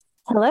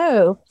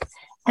Hello,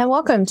 and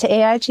welcome to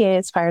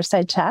AIGA's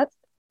Fireside Chat.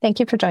 Thank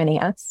you for joining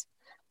us.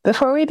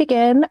 Before we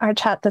begin our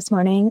chat this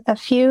morning, a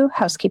few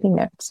housekeeping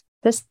notes.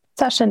 This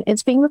session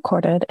is being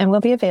recorded and will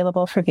be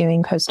available for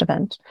viewing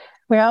post-event.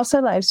 We're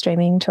also live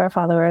streaming to our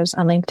followers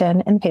on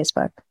LinkedIn and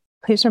Facebook.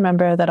 Please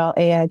remember that all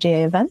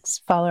AIGA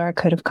events follow our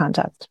code of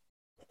conduct.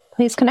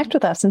 Please connect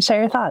with us and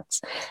share your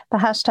thoughts. The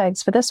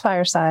hashtags for this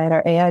fireside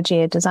are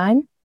AIGA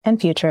Design and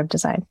Future of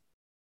Design.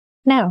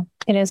 Now,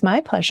 it is my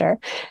pleasure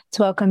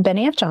to welcome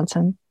Benny F.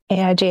 Johnson,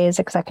 AIGA's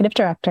Executive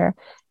Director,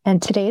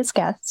 and today's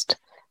guest,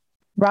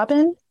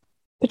 Robin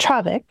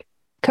Petrovic,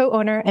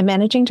 co-owner and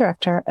managing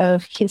director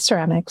of Heath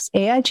Ceramics,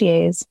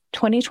 AIGA's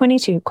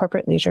 2022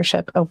 Corporate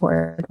Leadership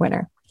Award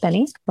winner.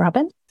 Benny,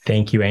 Robin.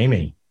 Thank you,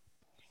 Amy.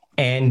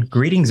 And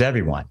greetings,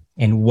 everyone,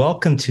 and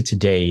welcome to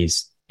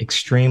today's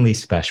extremely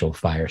special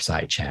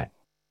Fireside Chat.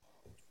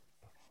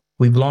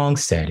 We've long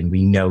said, and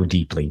we know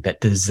deeply,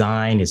 that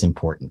design is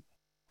important.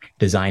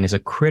 Design is a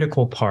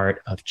critical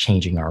part of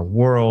changing our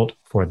world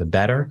for the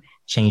better,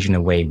 changing the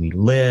way we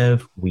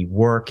live, we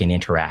work, and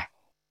interact.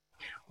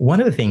 One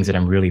of the things that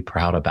I'm really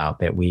proud about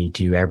that we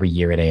do every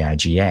year at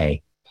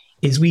AIGA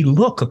is we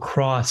look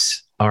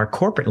across our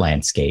corporate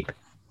landscape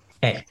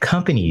at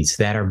companies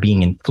that are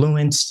being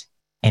influenced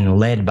and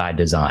led by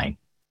design,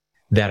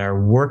 that are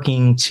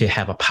working to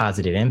have a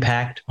positive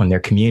impact on their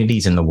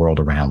communities and the world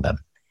around them.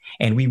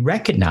 And we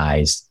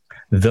recognize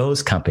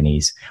those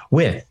companies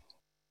with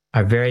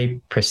our very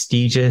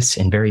prestigious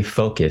and very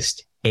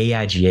focused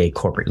AIGA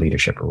Corporate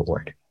Leadership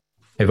Award.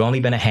 There have only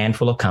been a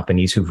handful of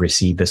companies who've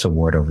received this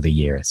award over the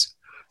years.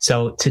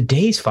 So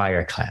today's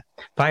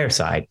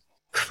Fireside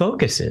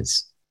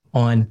focuses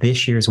on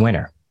this year's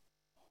winner,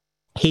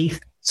 Heath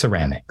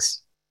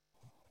Ceramics.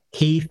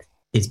 Heath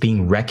is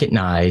being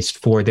recognized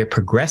for their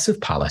progressive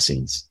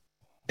policies,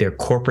 their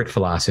corporate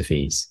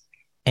philosophies,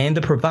 and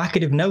the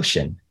provocative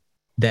notion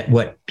that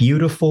what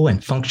beautiful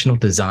and functional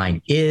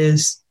design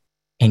is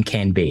and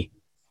can be.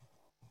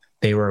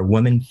 They were a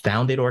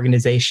women-founded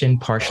organization,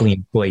 partially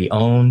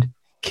employee-owned,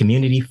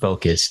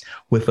 community-focused,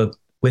 with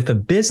a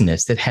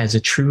business that has a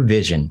true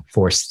vision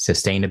for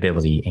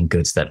sustainability and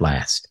goods that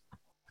last.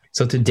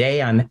 So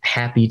today, I'm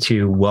happy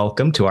to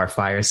welcome to our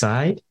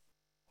fireside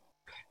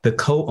the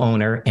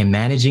co-owner and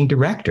managing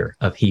director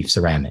of Heath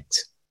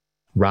Ceramics,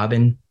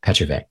 Robin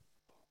Petrovic.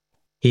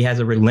 He has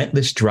a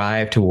relentless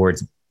drive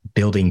towards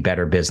building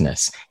better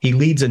business. He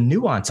leads a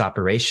nuanced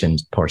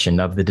operations portion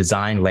of the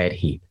design-led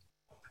Heath,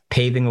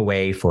 paving a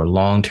way for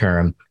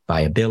long-term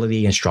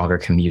viability and stronger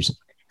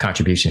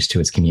contributions to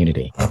its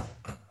community.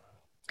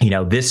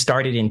 This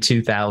started in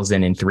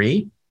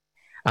 2003,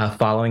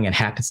 following a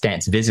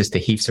happenstance visits to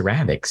Heath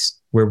Ceramics,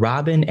 where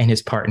Robin and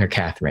his partner,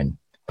 Catherine,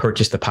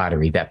 purchased the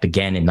pottery that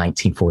began in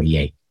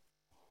 1948.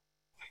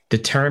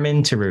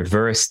 Determined to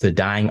reverse the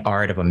dying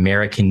art of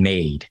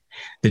American-made,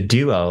 the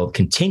duo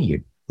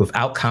continued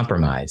without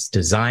compromise,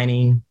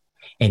 designing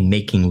and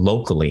making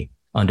locally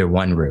under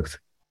one roof.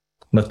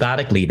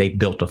 Methodically, they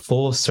built a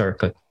full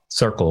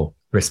circle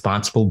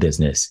responsible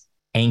business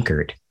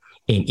anchored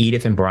in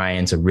Edith and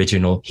Brian's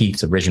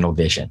Heath's original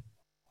vision,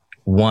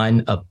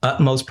 one of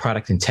utmost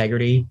product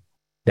integrity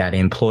that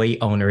employee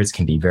owners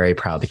can be very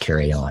proud to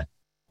carry on.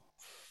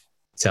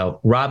 So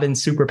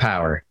Robin's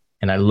superpower,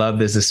 and I love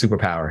this as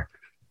superpower,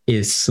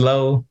 is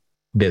slow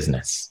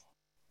business.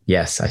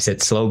 Yes, I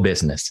said slow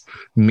business,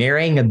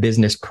 marrying a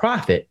business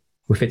profit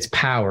with its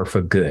power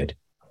for good,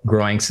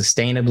 growing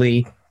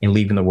sustainably and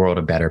leaving the world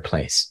a better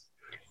place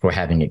for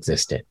having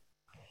existed.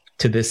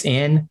 To this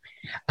end,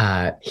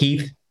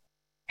 Heath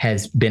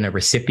has been a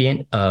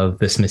recipient of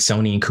the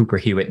Smithsonian Cooper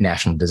Hewitt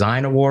National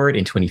Design Award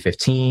in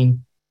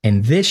 2015,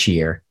 and this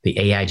year, the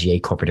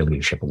AIGA Corporate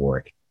Leadership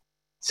Award.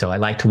 So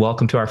I'd like to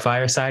welcome to our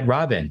fireside,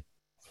 Robin.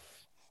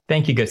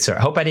 Thank you, good sir.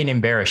 I hope I didn't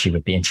embarrass you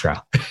with the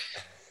intro.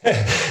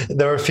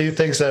 There were a few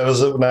things that I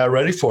was not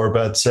ready for,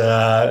 but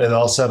it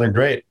all sounded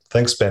great.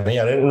 Thanks, Benny.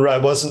 I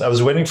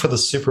was waiting for the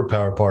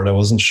superpower part. I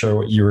wasn't sure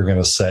what you were going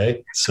to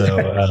say.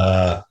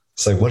 So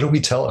it's like, what do we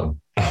tell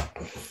him?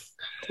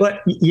 Well,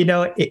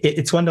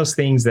 it's one of those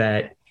things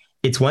that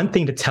it's one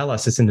thing to tell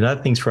us, it's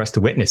another thing for us to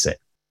witness it.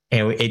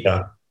 And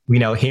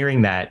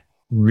hearing that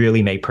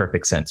really made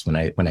perfect sense when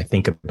I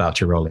think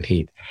about your role at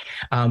Heath.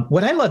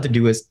 What I love to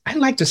do is I'd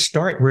like to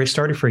start where it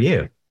started for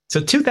you. So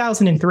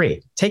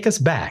 2003, take us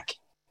back.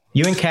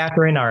 You and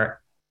Catherine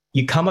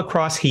you come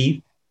across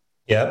Heath.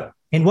 Yep.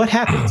 And what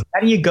happens? How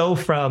do you go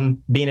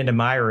from being an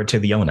admirer to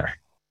the owner?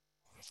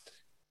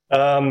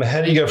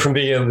 How do you go from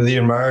being the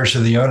admirer to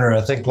the owner?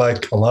 I think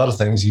like a lot of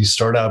things, you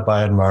start out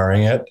by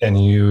admiring it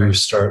and you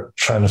start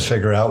trying to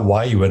figure out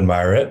why you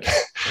admire it.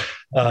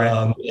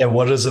 And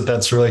what is it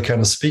that's really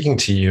kind of speaking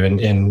to you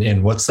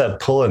and what's that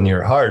pull in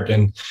your heart?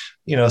 And,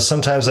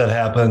 sometimes that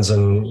happens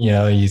and,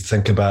 you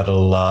think about it a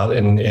lot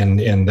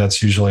and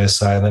that's usually a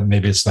sign that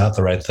maybe it's not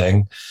the right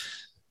thing.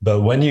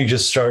 But when you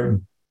just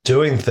start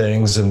doing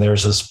things and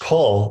there's this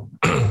pull,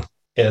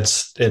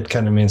 it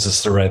kind of means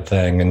it's the right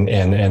thing.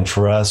 And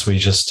for us,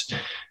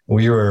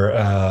 we were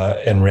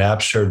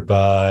enraptured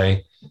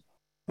by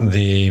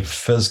the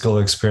physical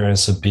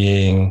experience of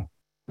being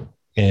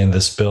in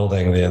this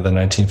building, the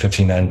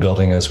 1959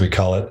 building, as we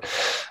call it,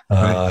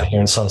 here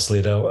in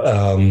Sausalito,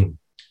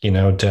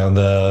 down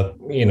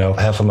the,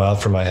 half a mile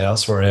from my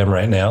house where I am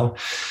right now.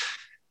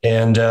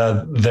 And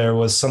there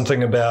was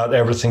something about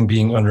everything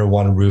being under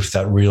one roof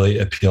that really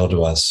appealed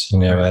to us,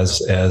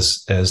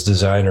 as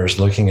designers,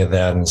 looking at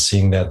that and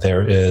seeing that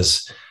there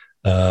is,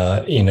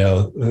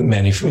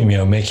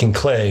 making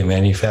clay,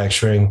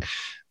 manufacturing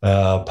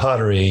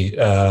pottery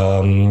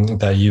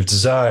that you've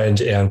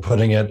designed and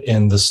putting it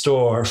in the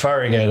store,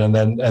 firing it, and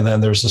then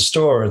there's a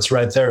store. It's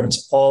right there.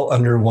 It's all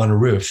under one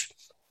roof.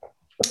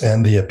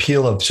 And the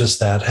appeal of just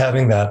that,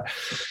 having that,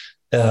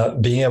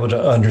 being able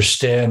to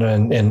understand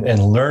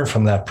and learn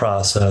from that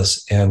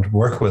process and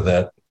work with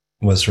it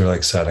was really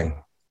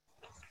exciting.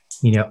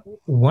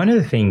 One of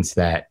the things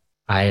that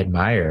I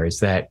admire is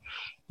that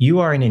you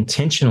are an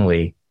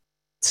intentionally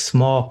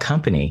small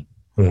company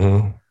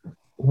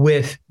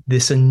with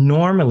this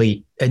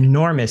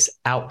enormous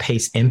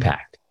outpaced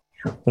impact.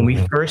 When we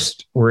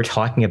first were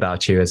talking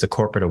about you as a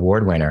corporate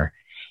award winner,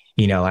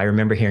 I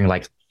remember hearing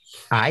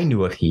I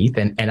knew of Heath,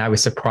 and I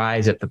was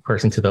surprised that the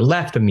person to the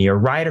left of me or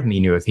right of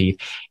me knew of Heath,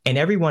 and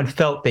everyone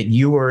felt that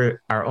you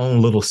were our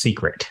own little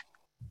secret.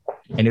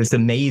 And it was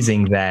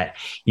amazing that,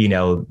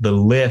 the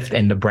lift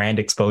and the brand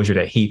exposure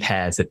that Heath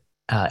has, that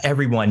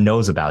everyone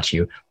knows about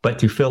you, but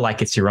to feel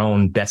like it's your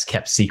own best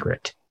kept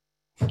secret.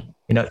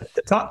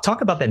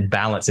 Talk about that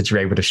balance that you're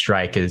able to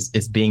strike as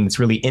being this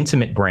really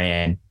intimate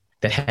brand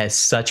that has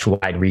such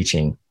wide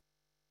reaching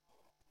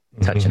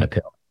touch and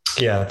appeal.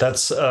 Yeah,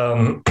 that's,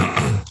 I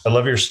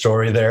love your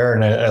story there.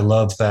 And I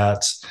love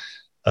that,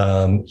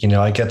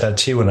 I get that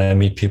too when I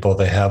meet people.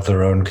 They have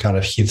their own kind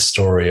of Heath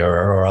story,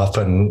 or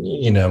often,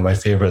 my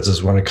favorites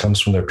is when it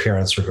comes from their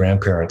parents or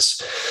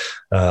grandparents,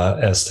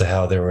 as to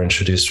how they were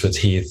introduced with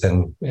Heath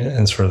and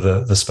sort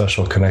of the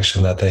special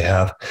connection that they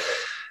have.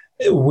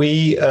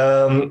 We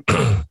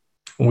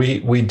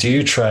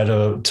do try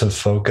to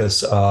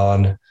focus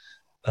on,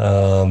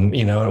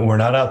 we're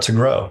not out to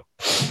grow.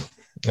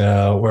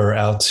 We're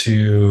out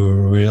to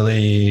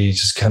really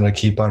just kind of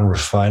keep on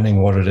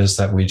refining what it is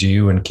that we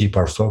do and keep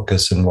our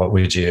focus in what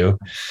we do.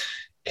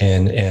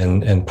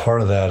 And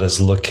part of that is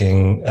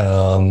looking,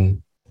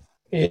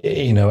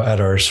 at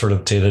our sort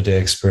of day-to-day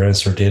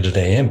experience or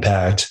day-to-day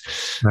impact,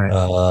 right.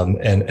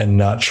 And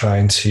not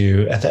trying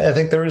to, I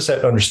think there is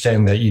that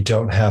understanding that you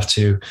don't have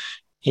to,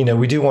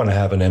 we do want to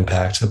have an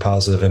impact, a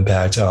positive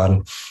impact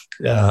on,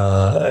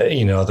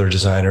 other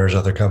designers,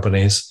 other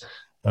companies,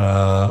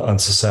 on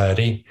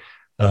society.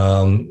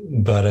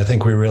 But I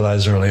think we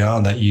realized early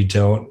on that you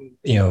don't,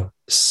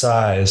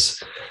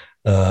 size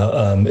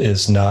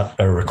is not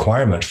a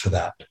requirement for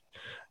that.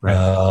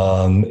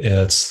 Right.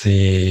 It's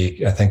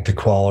I think the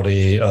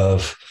quality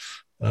of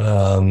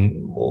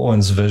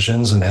one's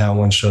visions and how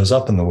one shows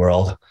up in the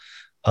world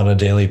on a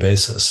daily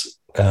basis.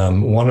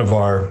 One of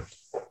our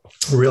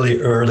really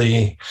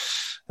early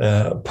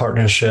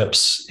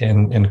partnerships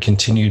and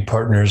continued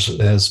partners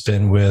has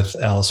been with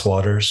Alice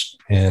Waters,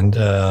 and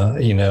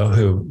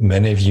who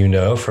many of you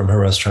know from her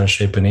restaurant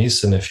Chez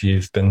Panisse. And if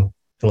you've been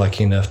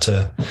lucky enough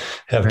to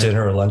have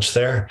dinner or lunch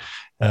there,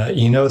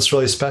 it's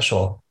really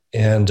special.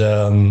 And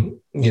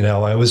I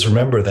always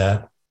remember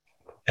that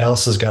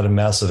Alice has got a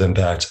massive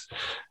impact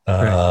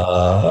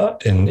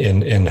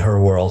in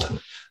her world.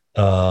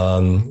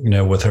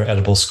 With her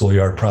edible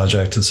schoolyard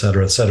project, et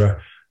cetera, et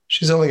cetera.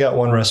 She's only got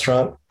one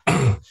restaurant.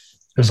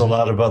 There's a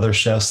lot of other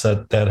chefs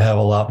that have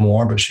a lot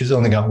more, but she's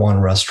only got one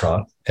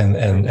restaurant,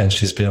 and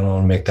she's been able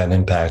to make that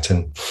impact.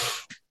 And,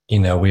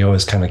 we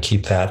always kind of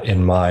keep that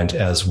in mind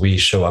as we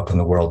show up in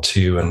the world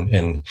too.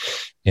 And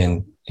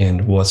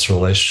what's the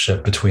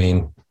relationship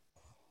between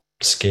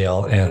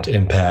scale and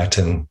impact.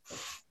 And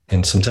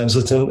sometimes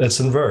it's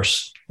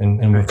inverse,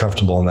 and we're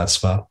comfortable in that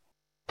spot.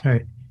 All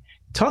right.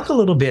 Talk a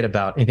little bit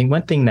about, I think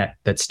one thing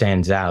that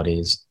stands out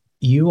is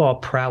you all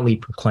proudly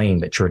proclaim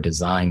that you're a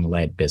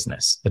design-led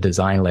business, a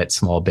design-led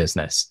small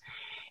business.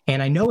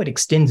 And I know it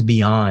extends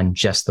beyond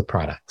just the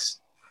products.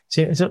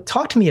 So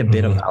talk to me a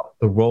bit about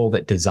the role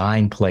that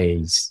design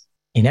plays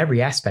in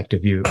every aspect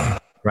of you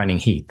running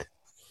Heath.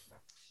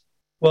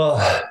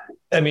 Well,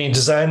 I mean,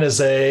 design is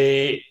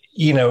design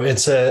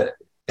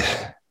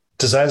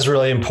is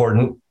really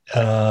important.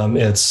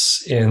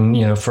 It's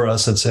in, for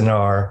us, it's in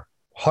our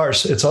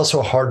hearts. It's also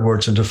a hard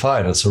word to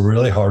define. It's a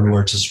really hard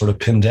word to sort of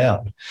pin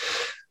down.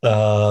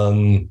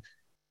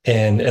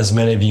 And as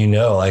many of you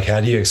know, how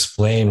do you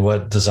explain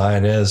what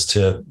design is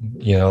to,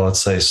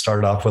 let's say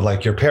start off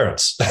with your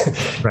parents,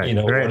 right.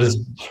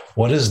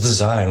 What is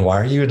design?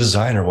 Why are you a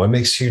designer? What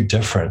makes you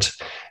different?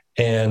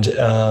 And,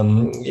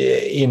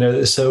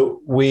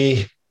 so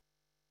we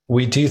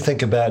do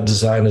think about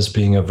design as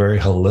being a very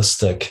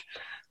holistic,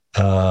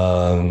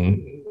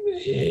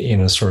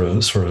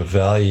 sort of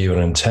value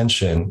and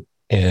intention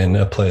in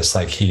a place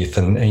like Heath.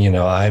 And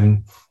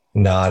I'm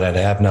not, and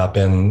have not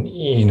been,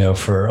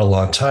 for a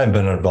long time,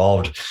 been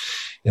involved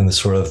in the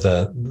sort of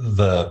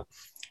the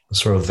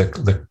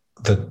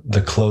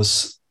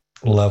close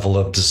level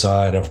of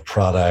design of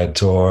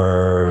product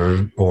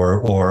or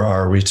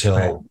our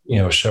retail,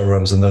 right,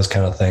 showrooms and those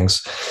kind of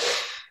things.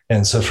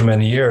 And so for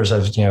many years,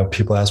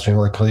 people ask me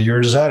like, well, you're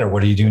a designer.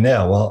 What do you do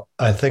now? Well,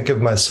 I think of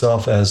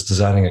myself as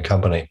designing a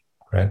company,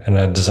 right? And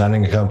I'm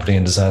designing a company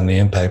and designing the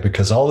impact,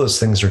 because all those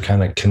things are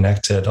kind of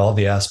connected, all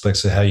the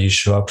aspects of how you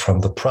show up,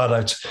 from the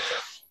product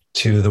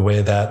to the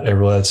way that it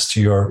relates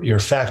to your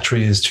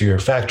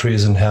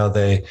factories and how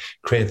they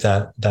create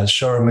that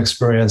showroom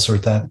experience or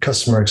that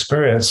customer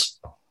experience.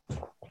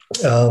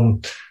 All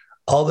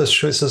those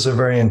choices are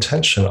very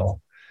intentional.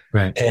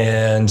 Right.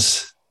 And,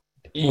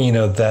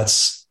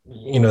 that's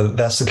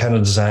the kind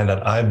of design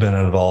that I've been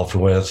involved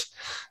with,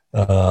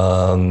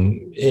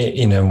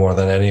 more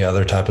than any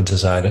other type of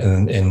design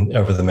in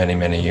over the many,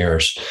 many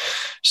years.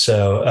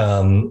 So,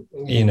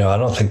 I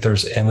don't think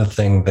there's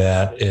anything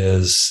that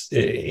is,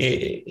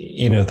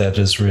 that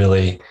is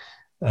really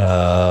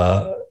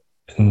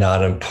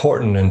not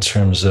important in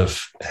terms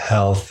of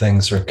how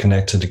things are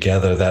connected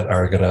together that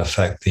are going to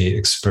affect the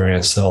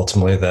experience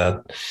ultimately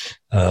that,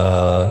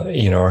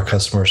 our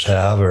customers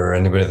have, or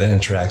anybody that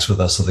interacts with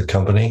us as a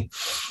company,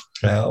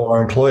 or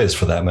our employees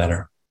for that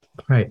matter.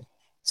 Right.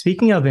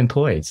 Speaking of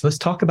employees, let's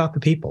talk about the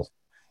people,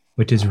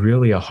 which is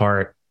really a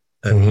heart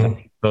of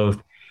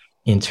both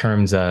in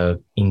terms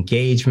of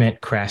engagement,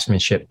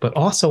 craftsmanship, but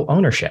also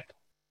ownership.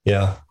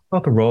 Yeah.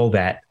 About the role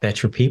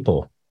that your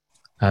people,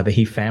 the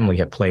Heath family,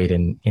 have played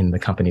in the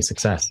company's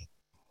success.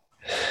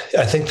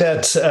 I think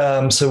that,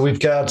 so we've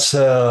got,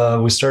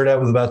 we started out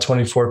with about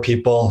 24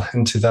 people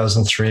in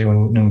 2003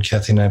 when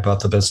Kathy and I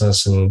bought the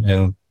business,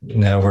 and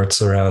now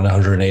it's around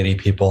 180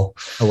 people.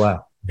 Oh,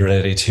 wow.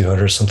 180,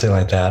 200, something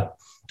like that.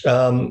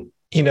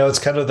 It's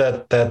kind of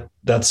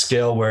that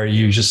scale where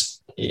you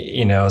just,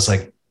 it's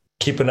like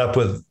keeping up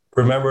with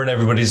remembering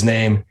everybody's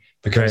name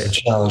becomes a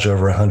challenge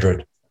over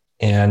 100.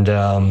 And,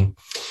 so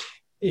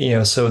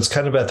it's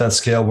kind of at that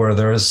scale where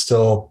there is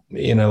still,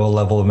 a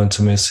level of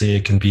intimacy.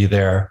 It can be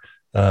there.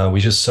 We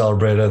just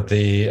celebrated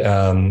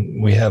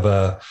we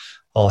have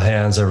all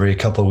hands every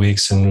couple of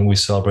weeks, and we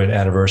celebrate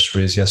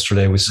anniversaries.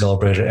 Yesterday, we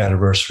celebrated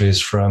anniversaries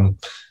from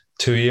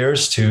 2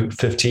 years to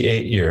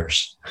 58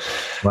 years.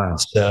 Wow.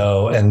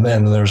 So, and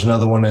then there's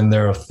another one in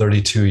there of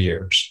 32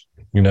 years.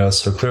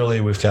 So clearly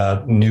we've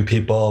got new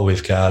people,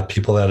 we've got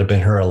people that have been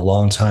here a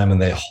long time,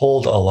 and they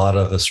hold a lot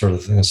of the sort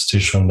of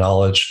institutional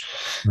knowledge,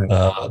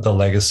 the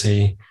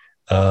legacy,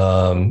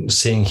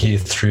 seeing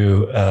Heath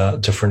through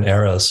different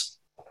eras.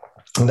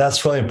 And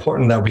that's really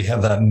important that we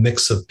have that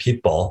mix of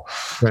people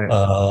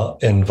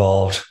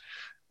involved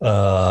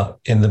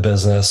in the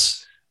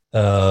business,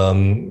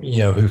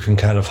 who can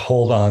kind of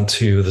hold on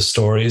to the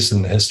stories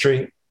and the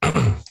history.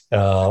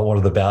 What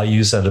are the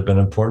values that have been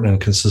important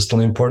and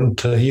consistently important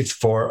to Heath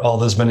for all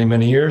those many,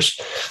 many years?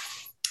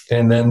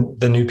 And then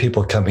the new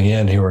people coming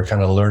in who are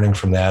kind of learning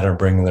from that or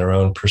bringing their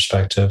own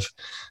perspective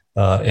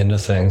into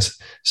things.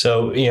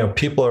 So,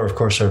 people are, of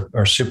course,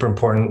 are super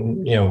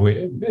important.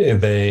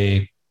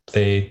 They're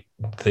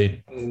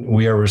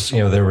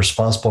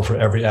responsible for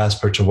every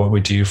aspect of what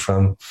we do,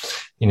 from,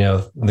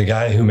 the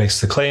guy who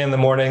makes the clay in the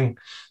morning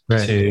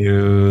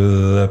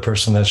to the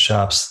person that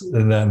shops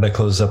and then that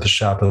closes up the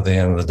shop at the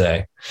end of the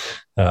day.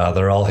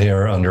 They're all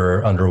here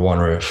under one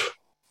roof.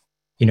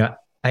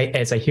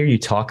 As I hear you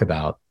talk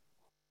about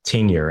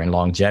tenure and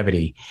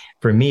longevity,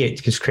 for me,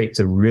 it just creates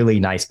a really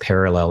nice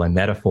parallel and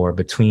metaphor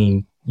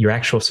between your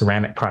actual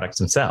ceramic products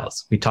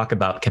themselves. We talk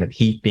about kind of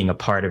Heath being a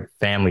part of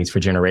families for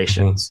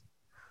generations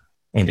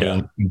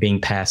and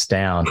being passed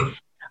down.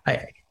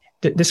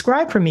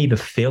 Describe for me the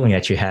feeling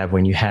that you have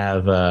when you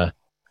have a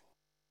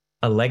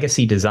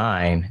legacy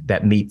design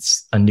that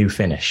meets a new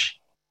finish.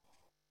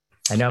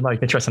 I know I'm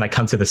like interested when I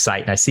come to the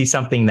site and I see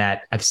something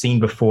that I've seen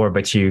before,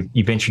 but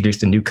you've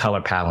introduced a new color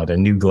palette, a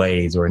new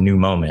glaze, or a new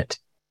moment.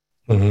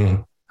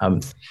 Mm-hmm.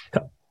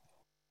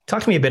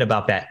 Talk to me a bit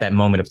about that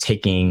moment of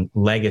taking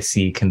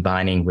legacy,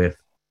 combining with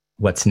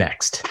what's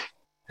next.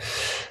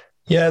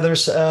 Yeah,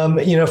 there's,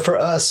 for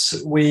us,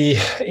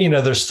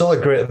 there's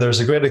still there's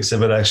a great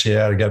exhibit. Actually,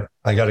 I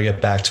got to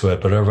get back to it,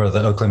 but over at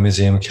the Oakland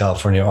Museum of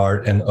California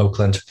Art in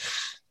Oakland,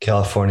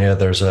 California,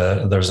 there's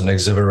an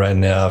exhibit right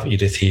now of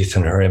Edith Heath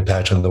and her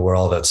impact on the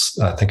world. I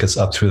think it's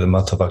up through the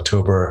month of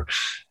October.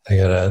 I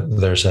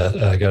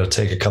gotta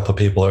take a couple of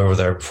people over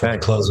there before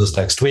it closes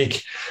next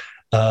week.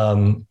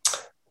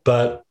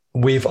 But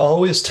we've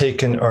always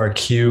taken our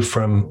cue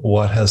from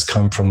what has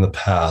come from the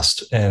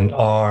past, and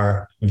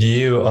our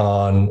view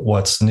on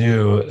what's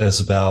new is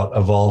about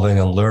evolving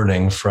and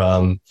learning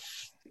from,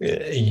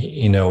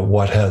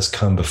 what has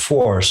come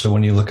before. So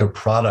when you look at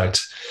product,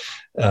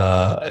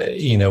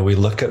 we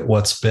look at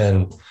what's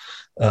been,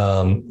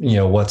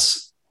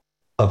 what's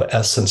of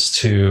essence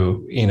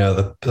to,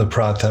 the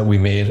product that we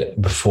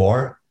made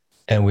before.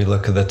 And we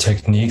look at the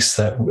techniques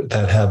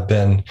that have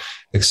been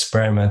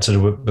experimented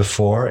with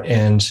before,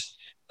 and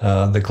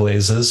the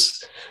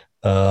glazes,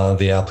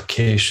 the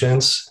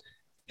applications.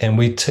 And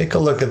we take a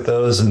look at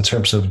those in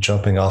terms of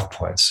jumping off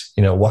points.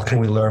 What can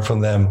we learn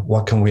from them?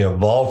 What can we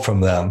evolve from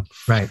them?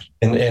 Right.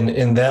 And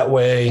in that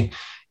way,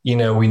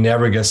 we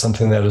never get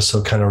something that is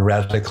so kind of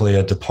radically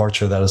a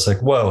departure that is like,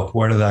 whoa,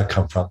 where did that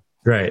come from?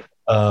 Right.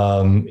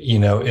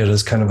 It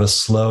is kind of a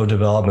slow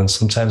development.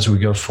 Sometimes we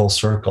go full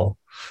circle.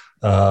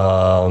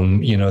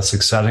 It's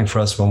exciting for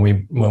us when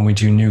we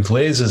do new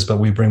glazes, but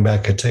we bring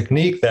back a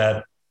technique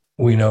that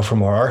we know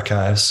from our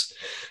archives,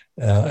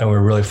 and we're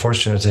really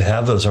fortunate to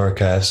have those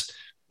archives,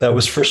 that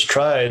was first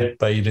tried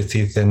by Edith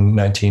Heath in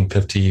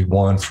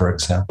 1951, for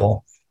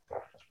example.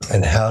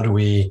 And how do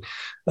we,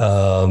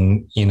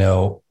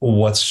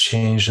 what's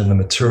changed in the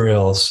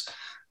materials,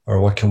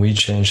 or what can we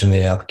change in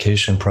the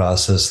application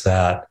process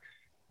that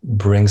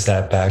brings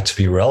that back to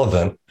be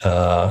relevant,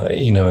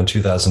 in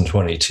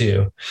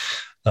 2022.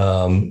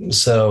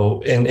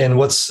 And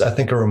what's, I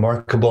think, a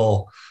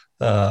remarkable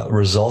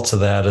result of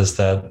that is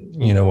that,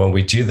 when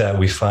we do that,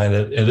 we find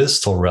it is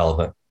still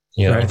relevant.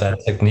 Right. That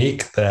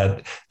technique,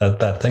 that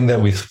thing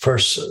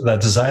that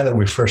design that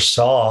we first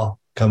saw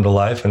come to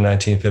life in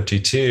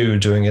 1952,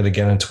 doing it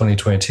again in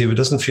 2022, it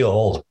doesn't feel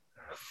old.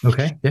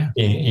 Okay. Yeah.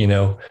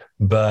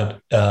 But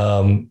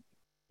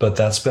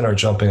that's been our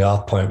jumping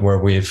off point, where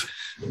we've,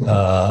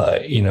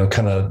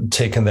 kind of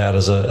taken that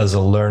as a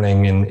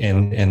learning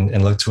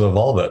and look to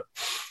evolve it.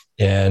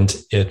 And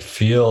it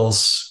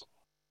feels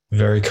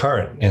very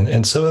current.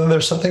 And so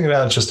there's something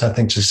about just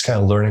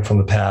kind of learning from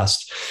the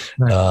past,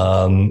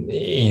 right.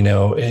 In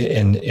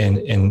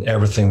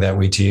everything that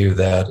we do,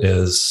 that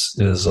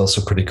is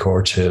also pretty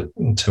core to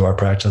our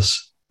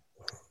practice.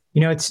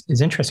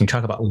 It's interesting to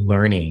talk about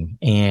learning,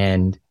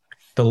 and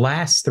the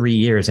last 3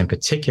 years in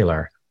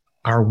particular,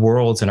 our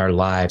worlds and our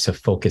lives have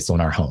focused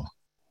on our home.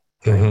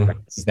 Mm-hmm.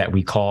 That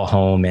we call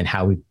home, and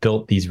how we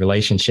built these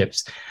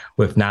relationships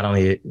with not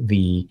only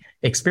the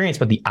experience,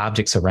 but the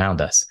objects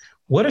around us.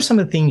 What are some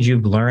of the things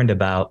you've learned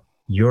about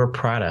your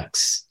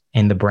products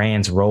and the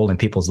brand's role in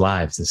people's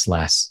lives this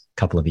last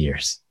couple of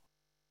years?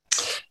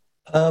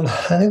 I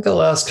think the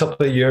last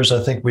couple of years,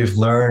 I think we've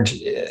learned,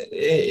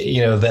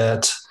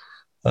 that,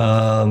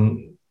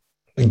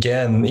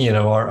 again,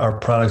 our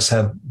products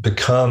have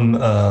become,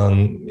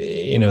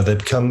 they've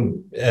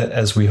become,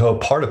 as we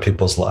hope, part of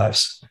people's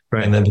lives.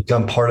 Right. And they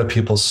become part of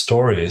people's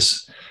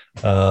stories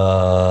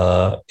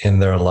in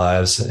their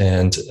lives.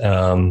 And,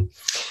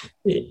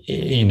 they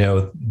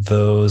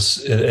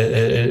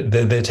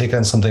take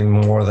on something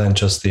more than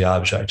just the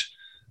object.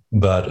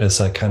 But it's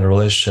that kind of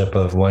relationship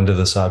of, when did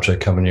this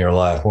object come into your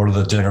life? What are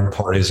the dinner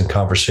parties and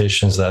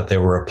conversations that they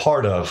were a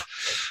part of?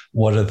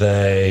 What are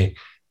they,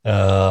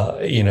 how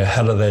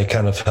do they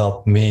kind of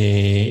help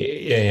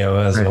me,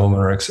 as a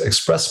homeowner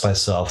express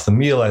myself? The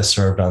meal I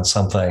served on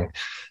something,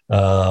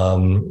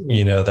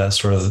 that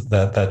sort of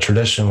that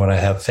tradition when I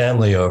have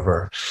family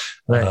over,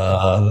 right.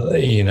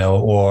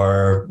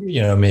 Or,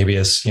 maybe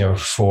it's,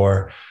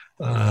 for,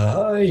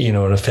 in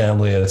a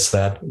family, it's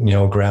that,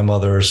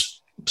 grandmother's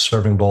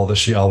serving bowl that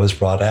she always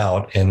brought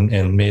out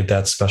and made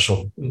that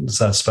special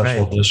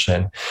right. dish.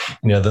 And,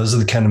 those are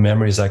the kind of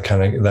memories that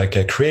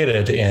get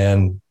created,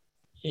 and,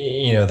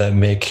 that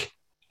make,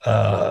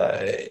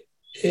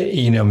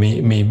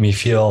 me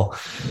feel,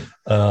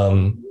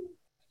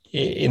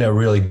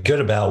 really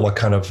good about what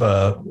kind of,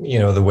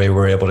 the way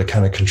we're able to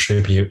kind of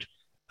contribute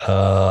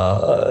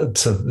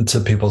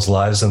to people's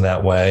lives in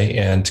that way,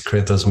 and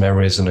create those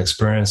memories and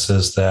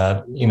experiences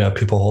that,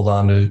 people hold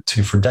on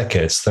to for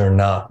decades. They're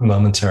not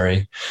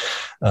momentary.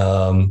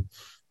 And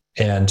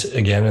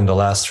again, in the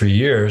last 3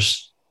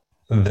 years,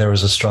 there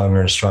was a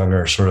stronger and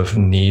stronger sort of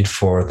need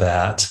for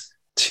that,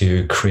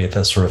 to create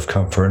that sort of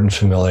comfort and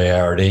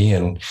familiarity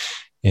and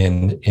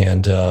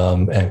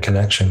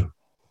connection.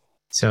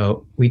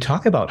 So we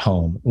talk about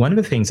home. One of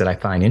the things that I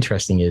find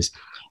interesting is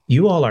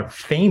you all are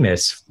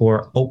famous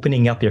for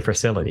opening up your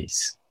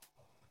facilities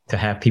to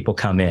have people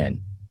come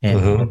in. And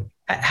mm-hmm.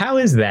 How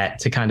is that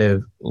to kind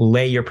of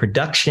lay your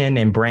production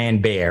and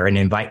brand bare and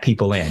invite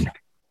people in?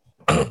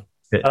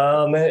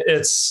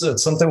 It's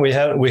something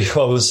it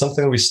was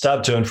something we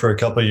stopped doing for a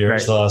couple of years,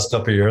 right. The last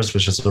couple of years,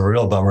 which is a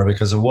real bummer,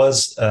 because it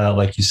was,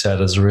 like you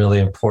said, is really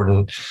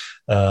important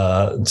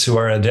to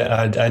our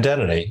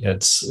identity.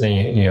 It's,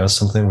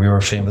 something we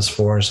were famous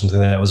for, and something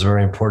that was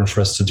very important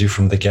for us to do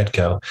from the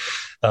get-go.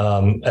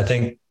 I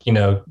think,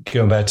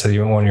 going back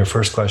to one of your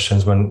first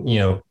questions, when,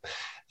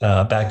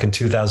 back in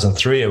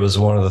 2003, it was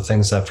one of the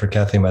things that for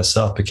Kathy and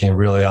myself became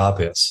really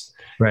obvious.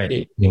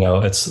 Right.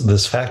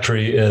 This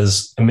factory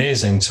is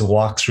amazing to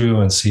walk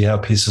through and see how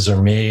pieces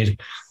are made,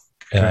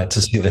 right.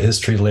 To see the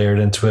history layered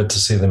into it, to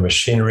see the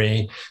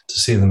machinery, to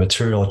see the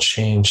material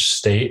change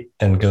state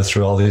and go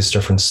through all these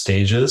different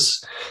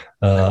stages,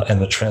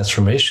 and the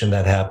transformation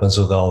that happens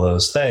with all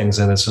those things.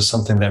 And it's just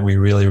something that we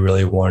really,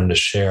 really wanted to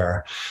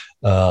share,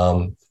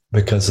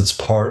 because it's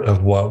part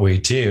of what we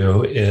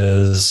do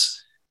is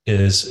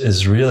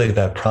really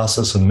that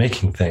process of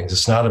making things.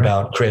 It's not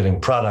about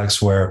creating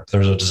products where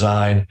there's a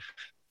design,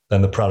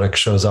 then the product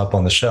shows up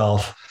on the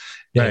shelf.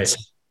 Right.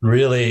 It's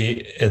really,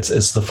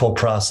 it's the full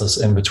process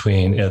in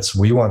between.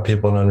 We want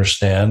people to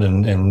understand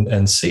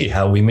and see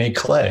how we make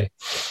clay.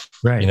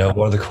 Right. What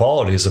are the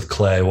qualities of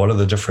clay? What are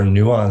the different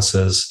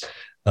nuances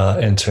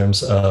in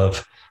terms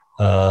of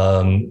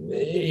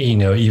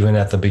even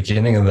at the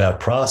beginning of that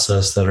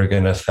process that are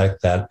going to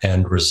affect that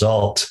end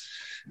result,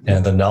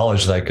 and the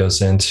knowledge that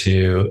goes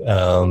into,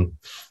 all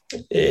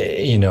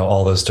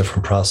those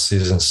different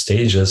processes and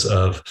stages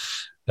of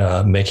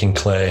making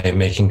clay,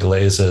 making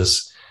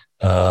glazes,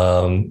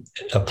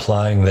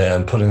 applying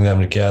them, putting them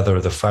together,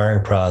 the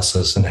firing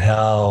process, and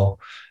how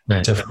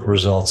different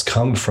results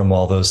come from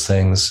all those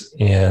things,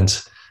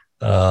 and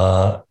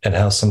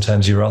how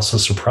sometimes you're also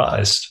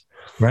surprised.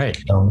 Right.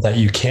 That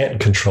you can't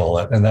control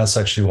it. And that's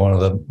actually one of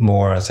the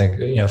more, I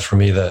think, for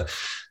me, the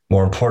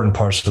more important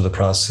parts of the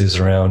processes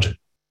around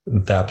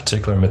that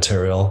particular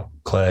material,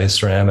 clay,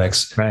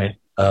 ceramics. Right.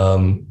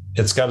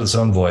 It's got its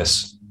own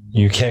voice.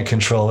 You can't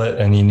control it,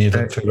 and you need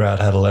to figure out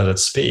how to let it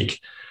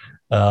speak.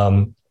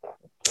 And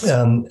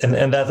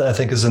that, I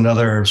think, is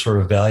another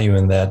sort of value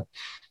in that,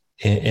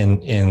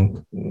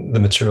 in the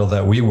material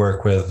that we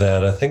work with,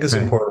 that I think is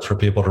important for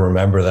people to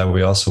remember, that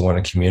we also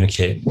want to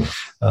communicate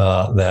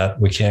that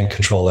we can't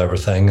control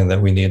everything, and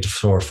that we need to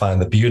sort of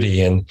find the beauty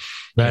in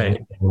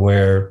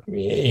where,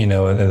 in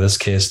this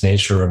case,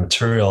 nature or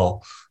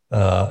material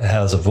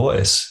has a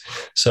voice.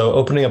 So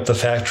opening up the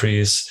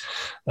factories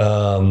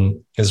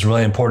is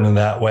really important in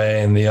that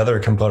way. And the other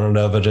component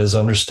of it is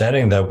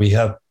understanding that we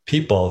have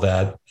people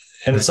that,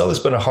 and it's always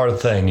been a hard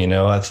thing,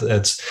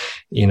 it's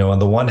on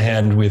the one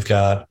hand, we've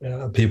got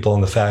people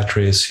in the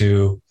factories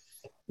who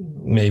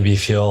maybe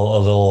feel a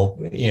little,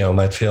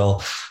 might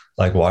feel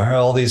like, why are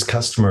all these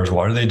customers,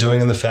 what are they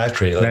doing in the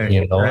factory? Like,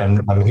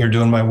 I'm here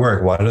doing my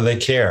work. Why do they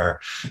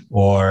care?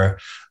 Or,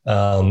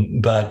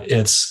 but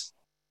it's,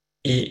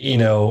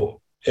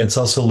 it's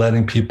also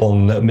letting people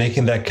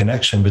making that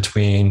connection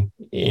between,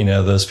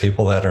 those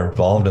people that are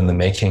involved in the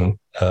making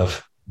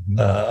of,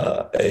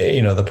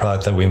 the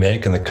product that we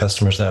make, and the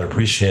customers that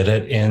appreciate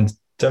it. And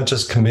don't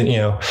just commit,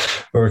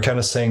 we're kind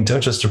of saying,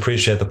 don't just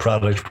appreciate the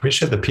product,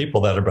 appreciate the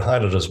people that are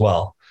behind it as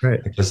well.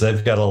 Right. Because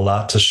they've got a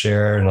lot to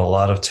share and a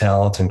lot of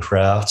talent and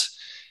craft.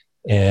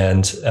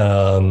 And,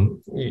 there's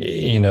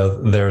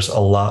a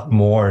lot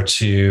more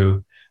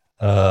to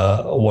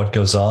what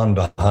goes on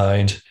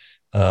behind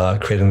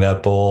creating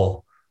that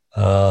bowl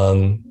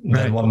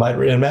than one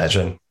might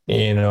imagine,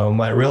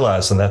 might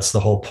realize. And that's the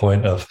whole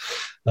point of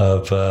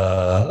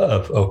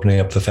opening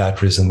up the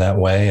factories in that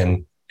way.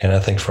 And I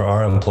think for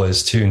our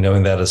employees too,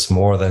 knowing that it's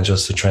more than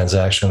just a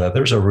transaction, that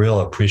there's a real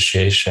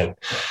appreciation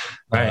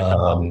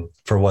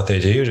for what they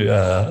do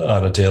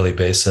on a daily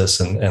basis,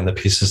 and the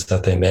pieces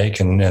that they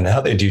make, and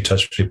how they do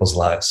touch people's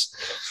lives.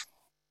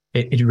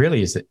 It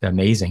really is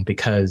amazing,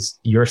 because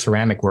your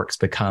ceramic works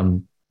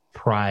become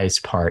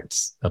prized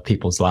parts of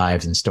people's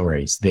lives and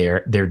stories.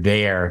 They're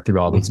there through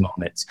all these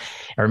moments.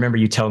 I remember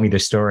you telling me the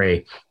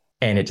story,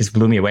 and it just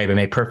blew me away, but it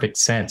made perfect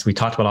sense. We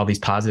talked about all these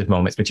positive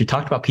moments, but you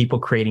talked about people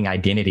creating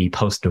identity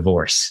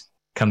post-divorce,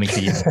 coming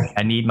to you.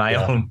 I need my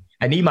own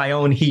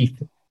Heath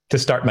to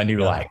start my new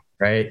life,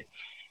 right?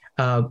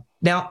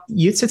 Now,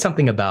 you said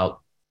something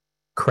about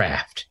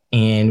craft.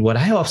 And what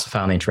I also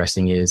found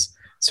interesting is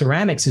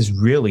ceramics is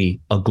really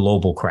a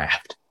global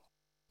craft.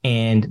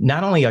 And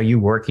not only are you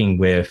working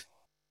with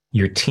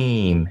your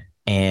team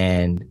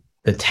and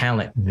the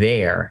talent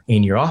there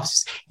in your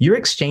office, you're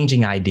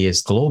exchanging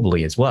ideas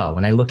globally as well.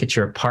 When I look at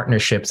your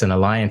partnerships and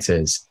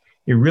alliances,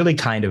 you're really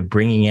kind of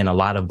bringing in a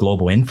lot of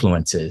global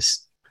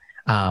influences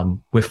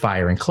with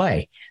Fire and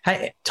Clay.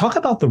 Talk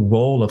about the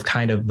role of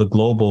kind of the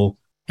global,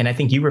 and I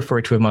think you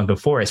referred to them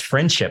before as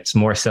friendships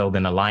more so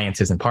than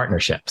alliances and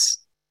partnerships.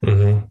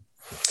 Mm-hmm.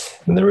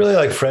 And they're really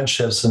like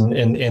friendships,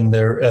 and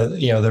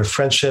they're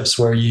friendships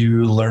where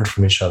you learn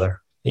from each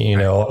other,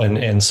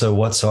 and so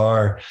what's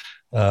our,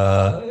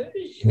 our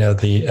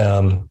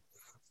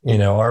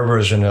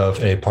version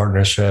of a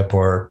partnership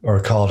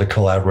or call it a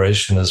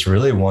collaboration is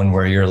really one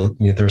where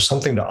there's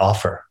something to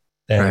offer,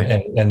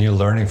 and you're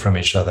learning from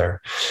each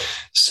other.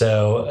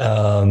 So,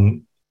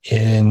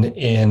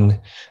 and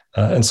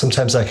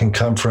sometimes that can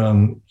come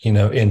from,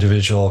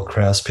 individual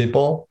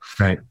craftspeople,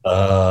 right?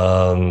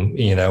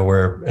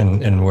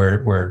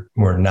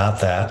 We're not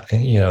that,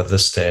 at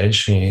this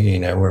stage,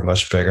 we're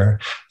much bigger.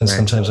 And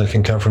sometimes it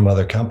can come from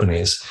other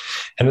companies,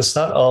 and it's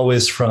not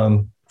always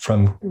from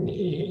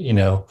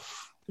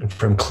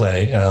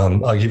clay.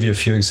 I'll give you a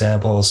few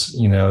examples.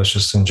 I was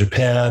just in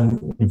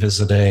Japan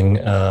visiting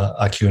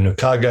Akio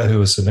Nukaga, who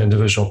was an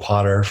individual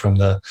potter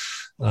from a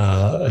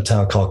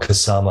town called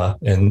Kasama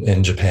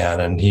in Japan.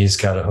 And he's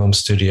got a home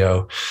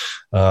studio,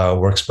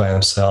 works by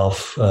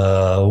himself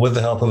with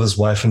the help of his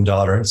wife and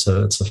daughter. It's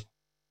a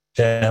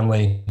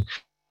family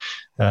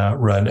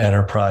run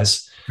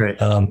enterprise. Right.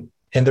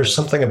 And there's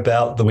something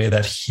about the way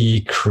that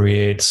he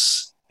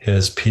creates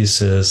his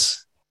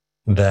pieces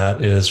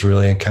that is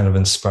really kind of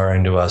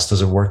inspiring to us.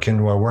 Does it work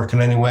into our work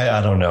in any way?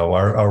 I don't know.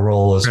 Our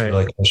role is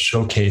like to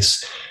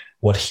showcase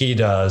what he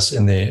does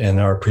in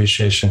our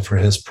appreciation for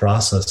his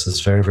process,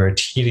 this very, very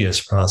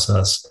tedious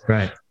process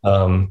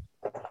of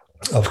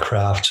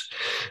craft.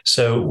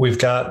 So we've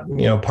got,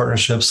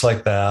 partnerships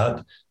like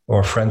that,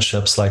 or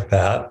friendships like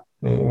that.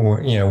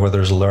 where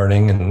there's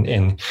learning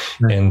and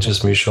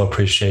just mutual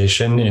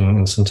appreciation.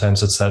 And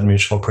sometimes it's that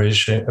mutual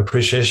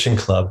appreciation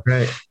club.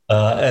 Right.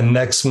 And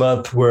next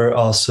month, we're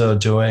also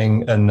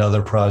doing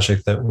another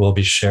project that we'll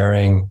be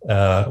sharing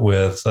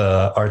with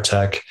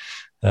Artec,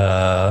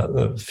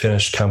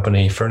 Finnish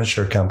company,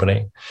 furniture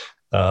company,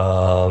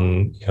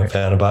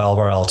 founded by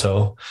Alvar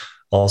Aalto.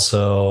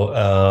 Also,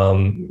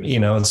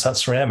 it's not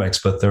ceramics,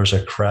 but there's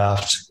a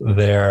craft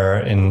there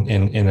in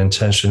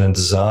intention and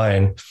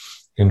design,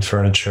 in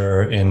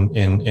furniture,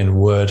 in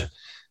wood,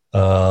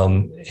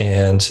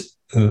 and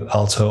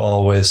Aalto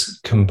always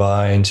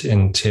combined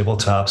in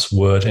tabletops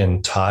wood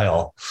and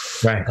tile.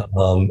 Right.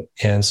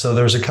 And so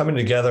there's a coming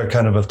together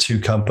kind of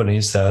two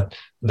companies that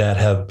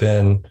have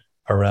been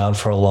around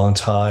for a long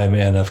time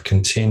and have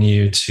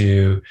continued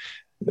to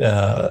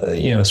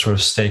sort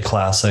of stay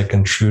classic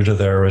and true to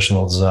their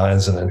original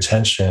designs and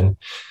intention,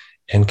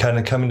 and kind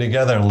of coming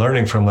together and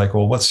learning from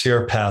what's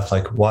your path?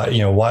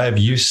 Why have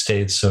you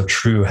stayed so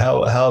true?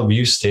 How have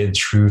you stayed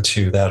true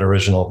to that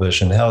original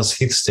vision? How has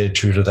Heath stayed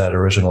true to that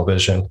original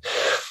vision?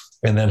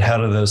 And then how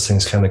do those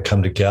things kind of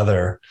come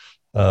together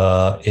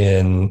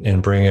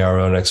in bringing our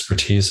own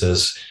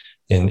expertises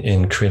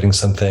in creating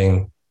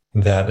something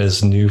that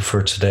is new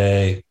for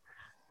today,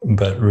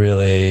 but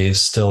really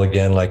still,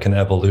 again, like an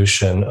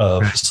evolution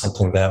of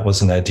something that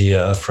was an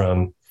idea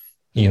from,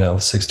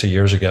 60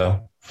 years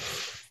ago.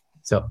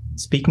 So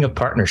speaking of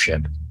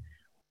partnership,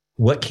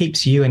 what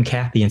keeps you and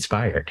Kathy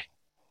inspired?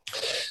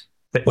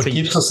 What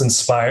keeps us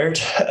inspired?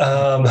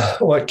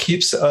 What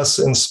keeps us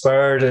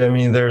inspired? I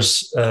mean,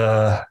 there's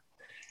a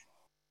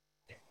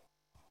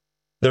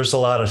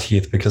lot of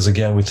Heath, because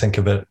again, we think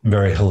of it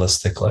very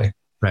holistically.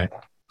 Right.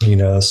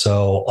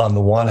 So on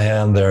the one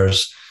hand,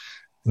 there's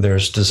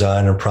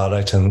design and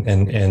product,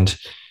 and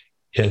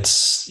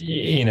it's,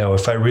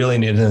 if I really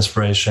need an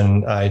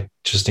inspiration, I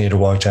just need to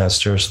walk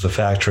downstairs to the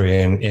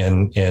factory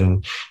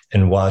and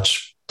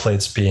watch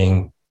plates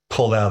being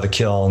pulled out of the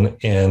kiln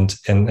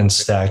and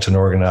stacked and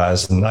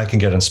organized, and I can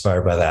get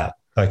inspired by that.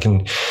 I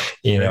can,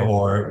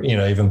 or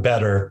even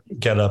better,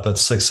 get up at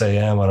 6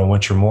 a.m. on a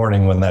winter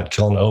morning when that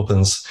kiln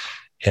opens,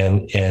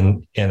 and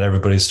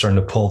everybody's starting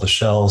to pull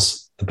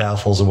the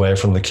baffles away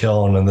from the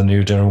kiln, and the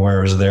new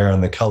dinnerware is there,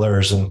 and the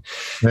colors, and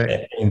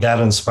that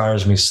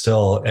inspires me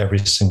still every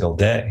single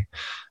day.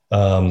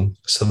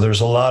 So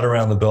there's a lot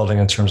around the building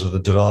in terms of the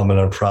development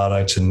of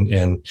product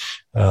and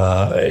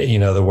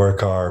the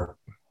work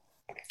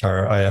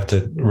I have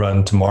to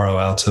run tomorrow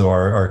out to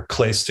our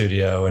clay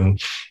studio and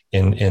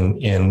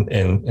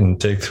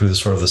dig through the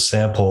sort of the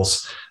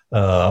samples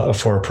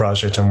for a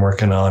project I'm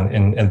working on.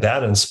 And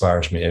that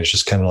inspires me. It's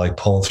just kind of like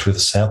pulling through the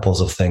samples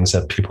of things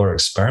that people are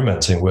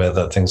experimenting with,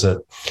 things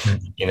that,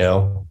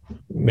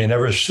 may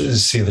never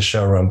see the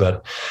showroom,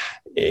 but,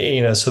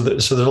 so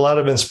there's a lot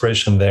of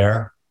inspiration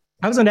there.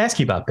 I was going to ask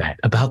you about that,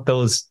 about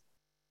those.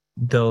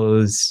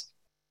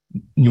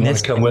 You want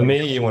to come with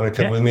me? You want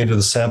to come with me to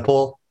the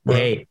sample room?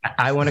 Hey,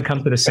 I want to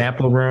come to the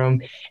sample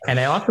room. And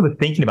I also was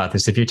thinking about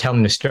this. If you're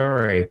telling the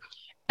story,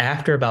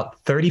 after about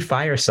 30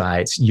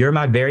 firesides, you're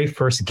my very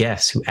first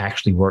guest who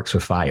actually works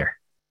with fire.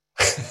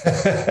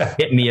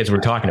 Hit me as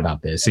we're talking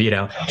about this. So,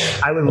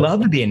 I would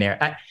love to be in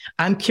there.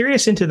 I'm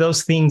curious into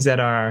those things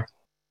that are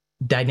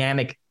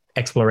dynamic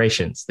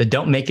explorations that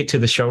don't make it to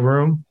the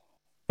showroom,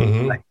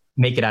 like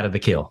make it out of the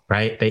kiln,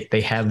 right?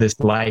 They have this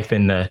life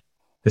in the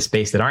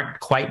space that aren't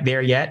quite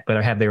there yet,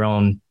 but have their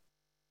own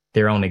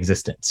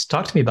existence.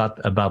 Talk to me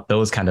about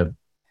those kind of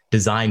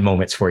design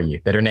moments for you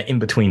that are in that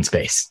in-between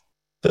space.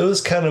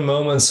 Those kind of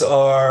moments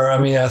are,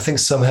 I think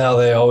somehow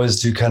they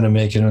always do kind of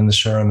make it in the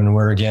showroom, and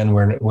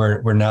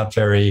we're not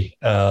very,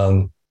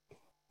 we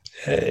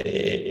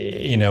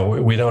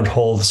don't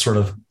hold sort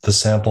of the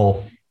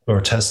sample or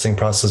testing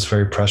process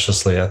very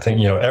preciously. I think,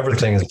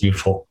 everything is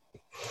beautiful.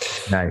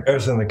 Nice.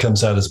 Everything that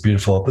comes out is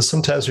beautiful, but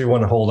sometimes we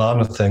want to hold on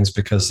to things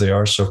because they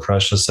are so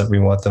precious that we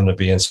want them to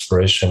be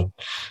inspiration.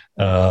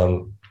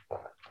 So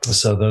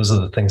those are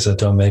the things that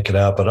don't make it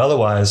out, but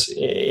otherwise,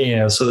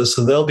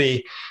 so there'll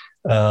be,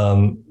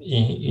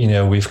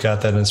 we've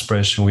got that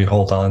inspiration. We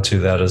hold on to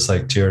that as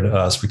like dear to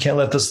us. We can't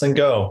let this thing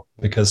go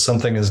because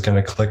something is going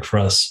to click for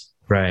us.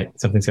 Right.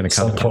 Something's going to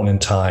come some point in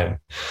time.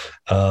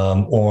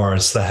 Or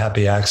it's the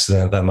happy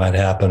accident that might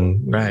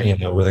happen,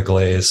 with a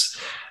glaze.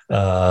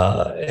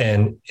 But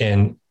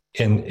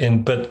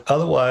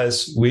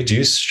otherwise we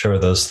do share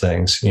those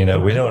things, we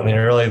don't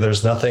really,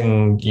 there's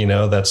nothing,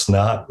 that's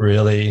not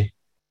really,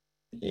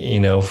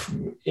 not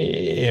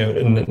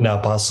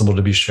possible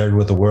to be shared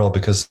with the world,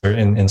 because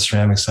in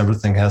ceramics,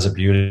 everything has a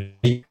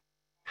beauty,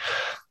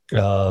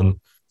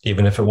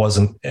 even if it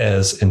wasn't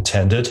as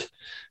intended.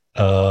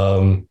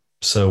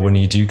 So when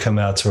you do come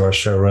out to our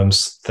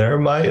showrooms, there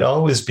might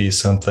always be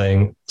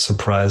something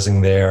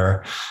surprising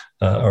there,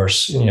 or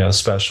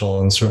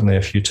special. And certainly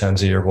a few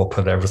times a year, we'll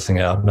put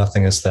everything out.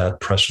 Nothing is that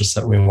precious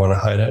that we want to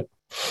hide it.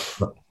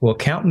 Well,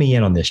 count me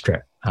in on this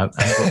trip. I'm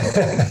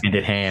hand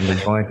in hand.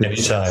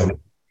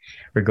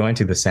 We're going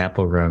to the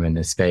sample room in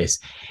this space.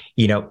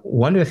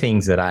 One of the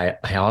things that I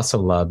also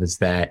love is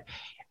that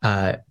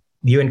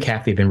you and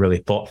Kathy have been really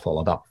thoughtful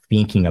about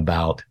thinking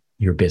about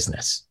your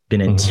business,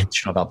 been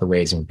intentional about the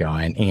ways you're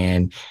going.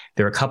 And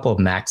there are a couple of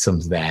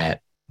maxims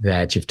that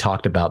you've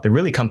talked about that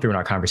really come through in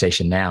our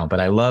conversation now. But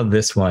I love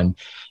this one.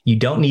 You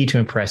don't need to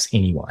impress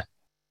anyone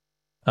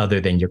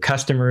other than your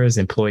customers,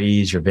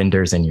 employees, your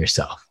vendors, and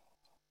yourself.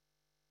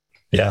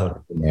 Yeah.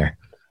 There.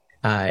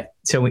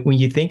 So when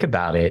you think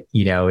about it,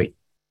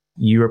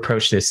 you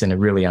approach this in a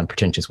really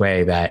unpretentious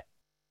way that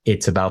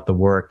it's about the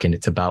work and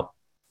it's about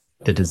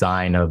the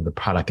design of the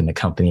product and the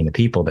company and the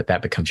people,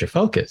 that becomes your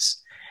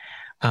focus.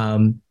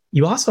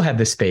 You also have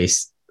this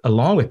space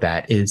along with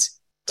that is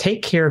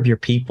take care of your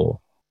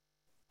people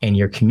and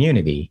your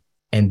community,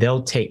 and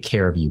they'll take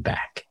care of you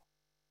back.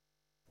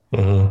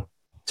 Mm-hmm.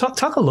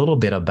 Talk a little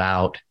bit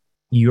about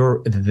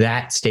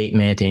that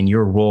statement and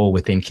your role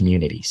within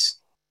communities.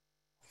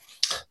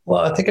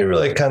 Well, I think it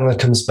really kind of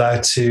comes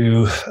back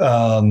to,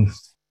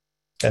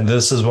 and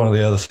this is one of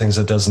the other things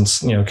that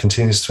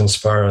continues to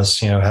inspire us,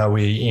 how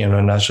we,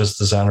 not just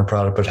design a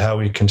product, but how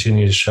we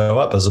continue to show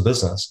up as a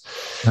business.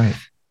 Right.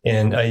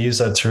 And I use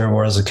that term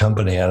or as a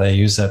company, and I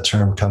use that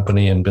term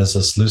company and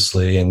business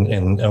loosely,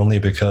 and only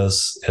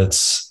because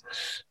it's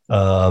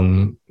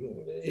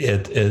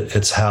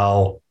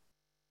how,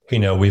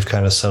 we've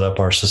kind of set up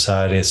our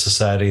society, a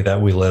society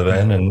that we live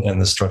in, and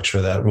the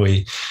structure that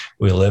we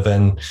live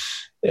in.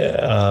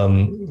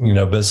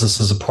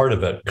 Business is a part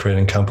of it.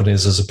 Creating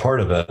companies is a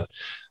part of it.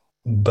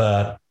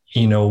 But,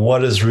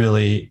 what is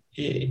really,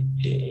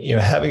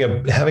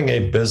 having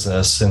a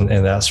business and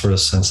that sort of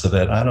sense of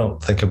it, I don't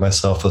think of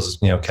myself as,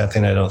 Kathy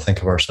and I don't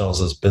think of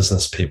ourselves as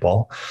business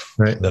people.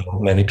 Right. Though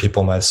many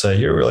people might say,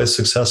 you're really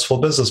successful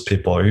business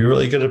people, or you're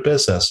really good at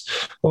business.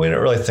 Well, we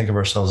don't really think of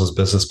ourselves as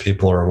business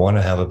people or want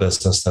to have a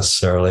business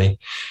necessarily.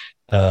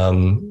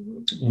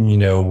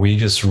 We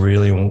just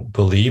really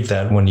believe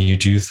that when you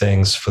do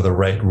things for the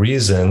right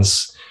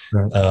reasons,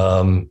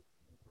 right,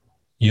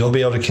 you'll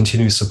be able to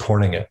continue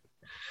supporting it.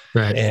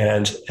 Right.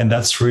 And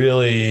that's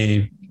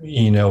really,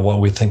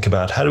 what we think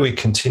about. How do we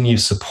continue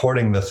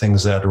supporting the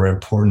things that are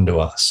important to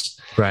us?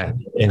 Right.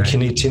 And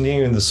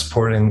continuing the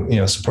supporting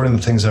the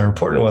things that are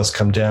important to us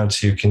come down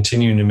to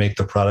continuing to make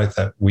the product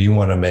that we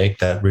want to make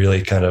that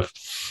really kind of,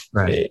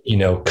 right,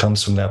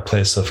 comes from that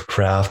place of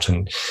craft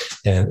and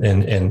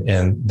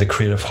the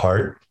creative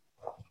heart,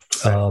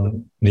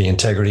 the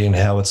integrity in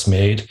how it's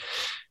made.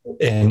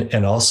 And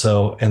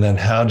then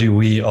how do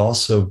we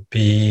also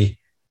be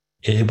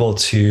able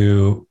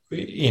to,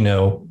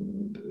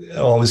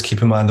 always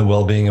keep in mind the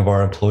well-being of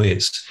our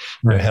employees.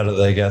 Right. How do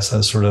they,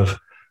 sort of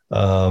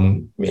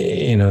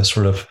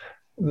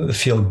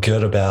feel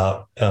good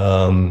about,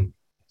 their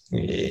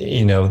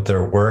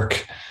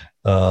work,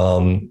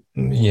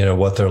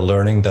 what they're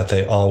learning, that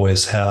they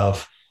always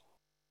have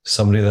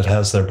somebody that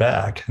has their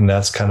back. And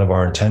that's kind of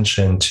our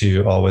intention,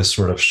 to always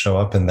sort of show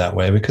up in that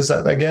way, because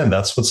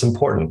that's what's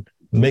important.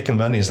 Making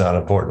money is not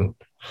important.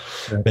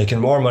 Right. Making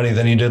more money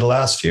than you did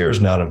last year is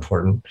not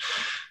important.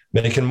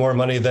 Making more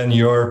money than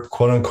your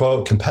quote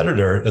unquote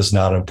competitor is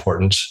not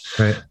important.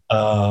 Right.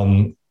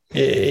 And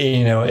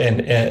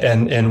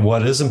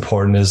what is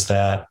important is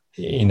that,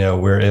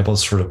 we're able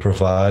to sort of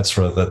provide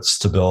sort of that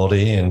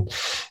stability and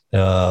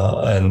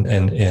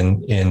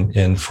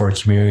for a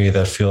community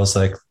that feels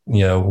like,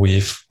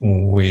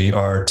 we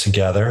are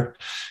together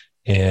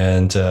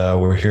and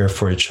we're here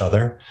for each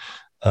other.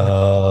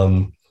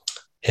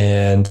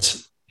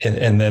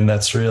 And then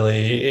that's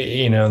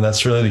really,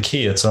 the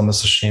key. It's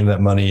almost a shame that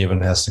money even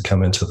has to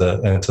come into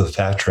the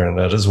factor. And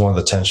that is one of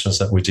the tensions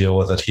that we deal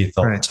with at Heath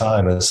all the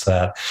time, is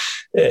that,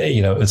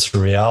 it's the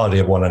reality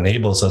of what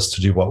enables us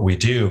to do what we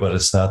do, but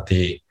it's not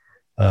the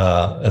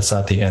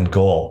end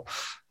goal.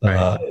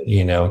 Right.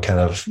 Having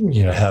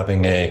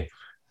a,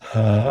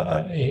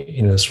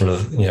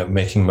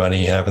 making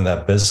money, having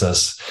that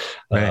business,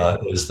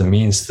 is the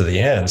means to the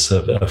ends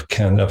of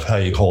kind of how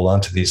you hold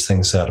on to these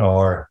things that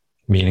are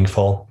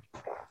meaningful.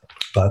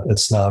 But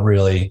it's not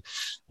really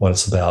what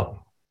it's about.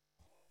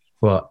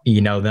 Well,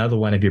 another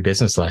one of your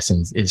business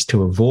lessons is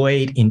to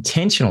avoid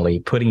intentionally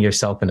putting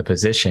yourself in a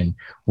position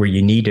where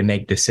you need to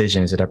make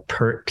decisions that are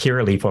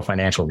purely for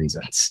financial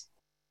reasons.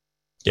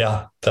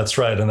 Yeah, that's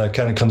right. And that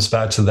kind of comes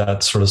back to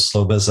that sort of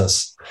slow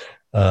business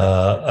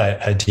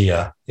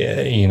idea,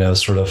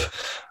 sort of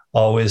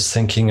always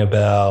thinking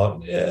about,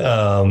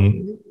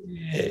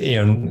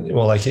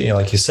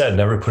 like you said,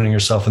 never putting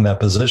yourself in that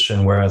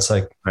position where it's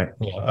like,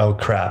 oh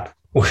crap.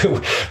 we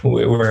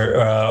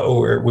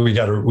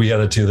got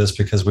to do this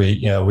because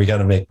we got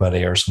to make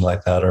money or something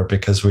like that, or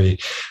because we,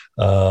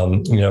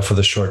 for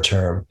the short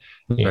term,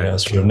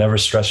 sort of never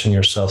stretching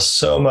yourself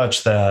so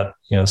much that,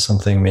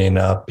 something may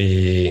not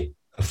be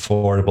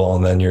affordable.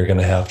 And then you're going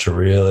to have to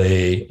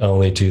really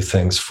only do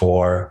things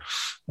for,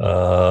 in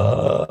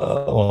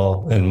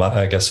our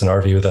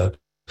view, the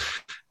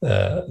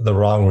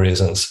wrong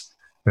reasons,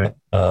 right.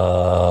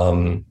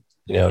 To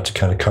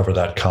kind of cover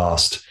that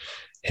cost.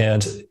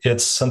 And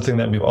it's something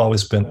that we've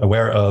always been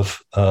aware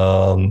of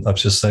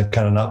just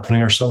kind of not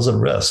putting ourselves at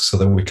risk, so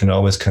that we can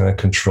always kind of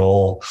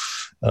control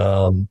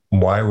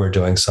why we're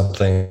doing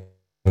something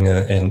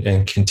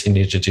and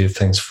continue to do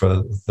things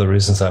for the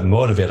reasons that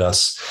motivate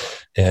us,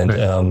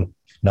 and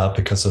not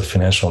because of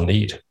financial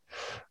need.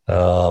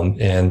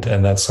 And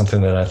that's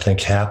something that I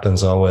think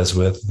happens always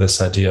with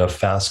this idea of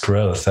fast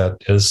growth that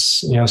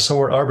is,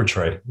 somewhat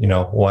arbitrary.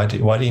 Why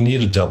do you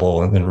need a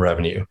double in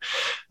revenue?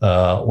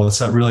 What's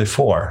that really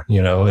for?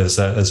 Is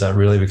that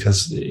really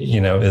because,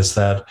 is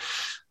that,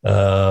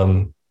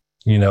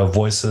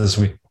 voices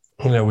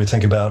we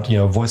think about,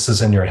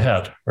 voices in your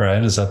head,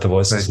 right? Is that the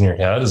voices in your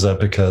head? Is that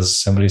because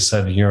somebody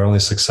said you're only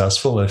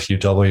successful if you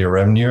double your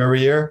revenue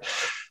every year?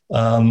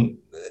 And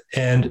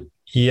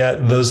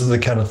yet those are the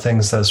kind of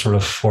things that sort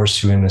of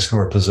force you into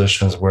sort of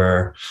positions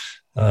where,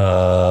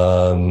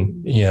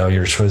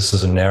 your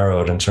choices are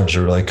narrowed in terms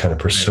of really kind of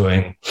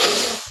pursuing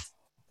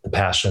the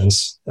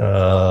passions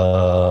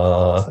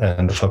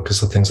and the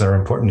focus of things that are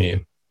important to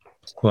you.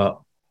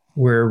 Well,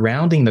 we're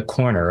rounding the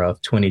corner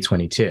of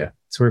 2022.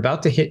 So we're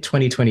about to hit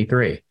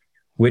 2023,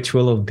 which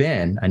will have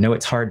been, I know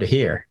it's hard to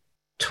hear,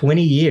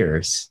 20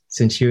 years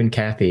since you and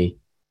Kathy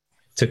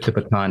took the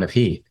baton of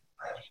Heath.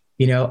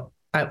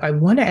 I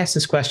want to ask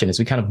this question as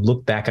we kind of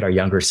look back at our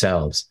younger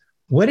selves.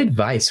 What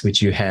advice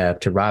would you have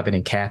to Robin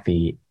and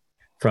Kathy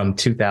from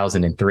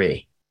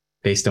 2003,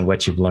 based on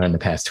what you've learned the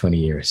past 20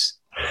 years?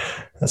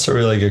 That's a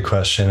really good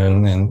question.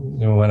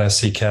 And when I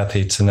see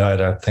Kathy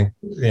tonight, I think,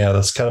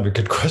 that's kind of a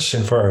good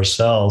question for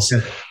ourselves.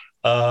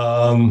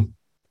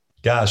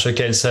 Gosh,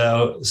 okay.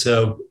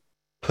 So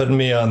putting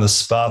me on the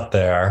spot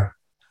there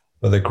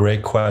with a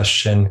great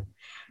question.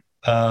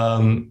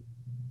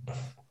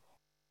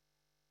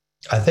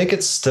 I think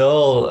it's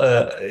still,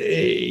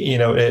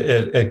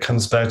 it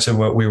comes back to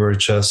what we were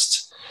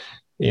just,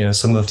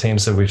 some of the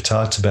themes that we've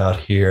talked about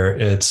here.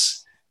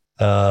 It's,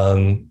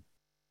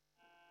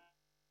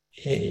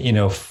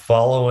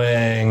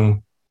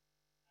 following,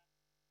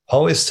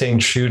 always staying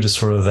true to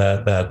sort of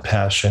that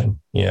passion,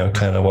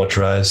 kind of what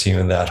drives you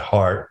in that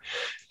heart.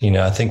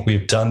 I think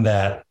we've done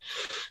that.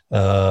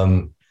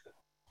 I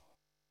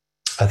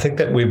think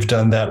that we've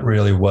done that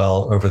really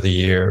well over the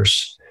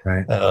years.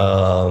 Right.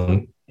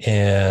 But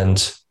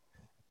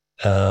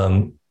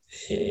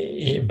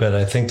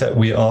I think that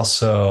we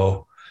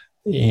also,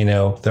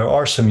 there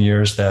are some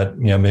years that,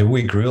 maybe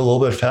we grew a little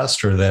bit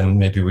faster than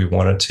maybe we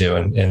wanted to.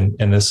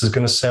 And this is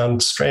going to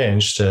sound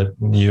strange to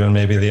you and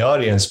maybe the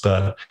audience,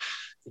 but,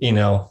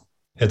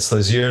 it's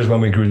those years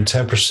when we grew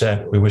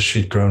 10%, we wish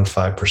we'd grown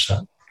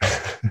 5%.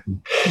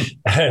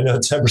 I know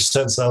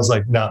 10% sounds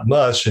like not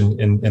much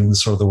in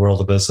sort of the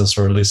world of business,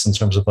 or at least in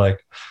terms of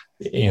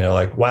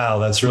wow,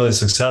 that's really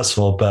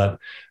successful. But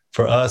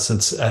for us,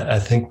 I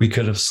think we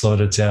could have slowed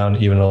it down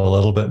even a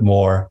little bit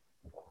more,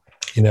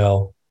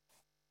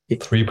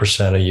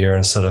 3% a year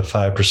instead of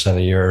 5%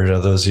 a year,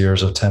 those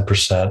years of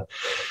 10%.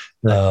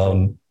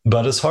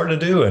 But it's hard to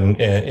do in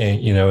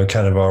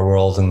kind of our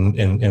world and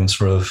in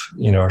sort of,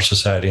 our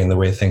society and the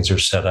way things are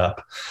set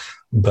up.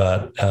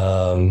 But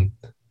I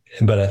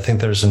think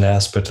there's an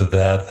aspect of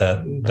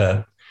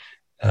that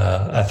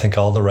I think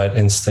all the right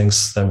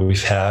instincts that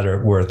we've had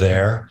were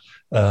there,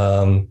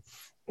 20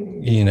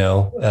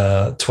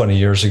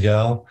 years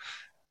ago.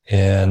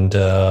 And,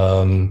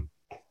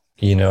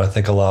 I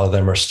think a lot of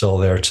them are still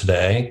there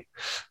today.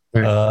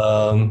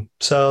 Right.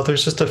 So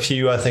there's just a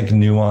few, I think,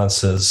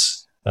 nuances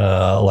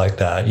like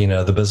that.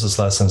 The business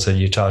lessons that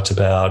you talked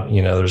about,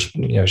 there's,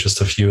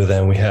 just a few of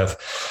them.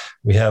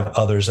 We have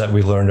others that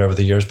we learned over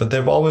the years, but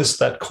they've always,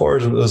 that core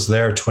was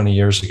there 20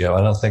 years ago.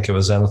 I don't think it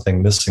was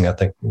anything missing. I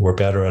think we're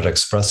better at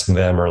expressing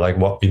them, or like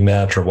what we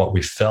meant or what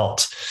we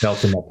felt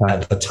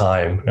at the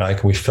time.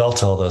 Like we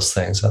felt all those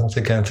things. I don't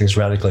think anything's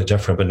radically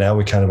different, but now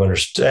we kind of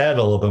understand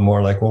a little bit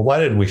more like, well, why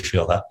did we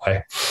feel that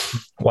way?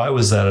 Why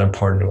was that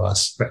important to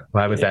us?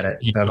 Why was that?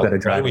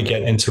 Why did we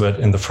get into it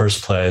in the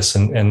first place?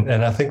 And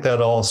I think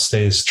that all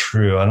stays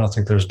true. I don't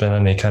think there's been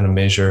any kind of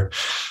major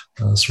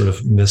sort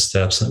of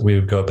missteps that we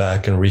would go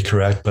back and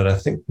recorrect. But I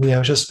think,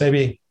 just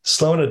maybe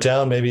slowing it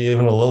down, maybe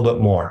even a little bit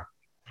more.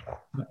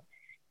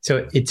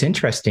 So it's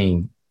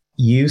interesting.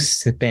 You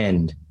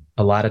spend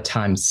a lot of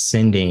time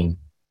sending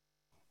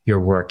your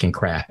work and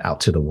craft out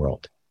to the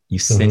world. You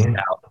send it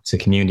out to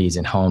communities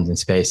and homes and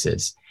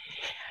spaces.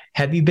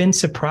 Have you been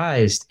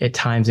surprised at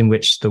times in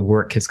which the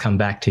work has come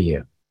back to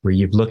you, where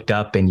you've looked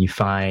up and you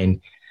find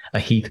a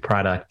Heath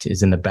product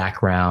is in the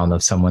background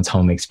of someone's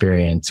home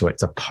experience, or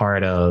it's a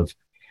part of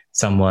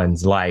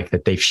someone's life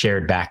that they've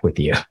shared back with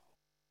you?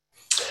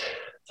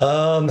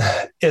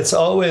 It's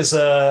always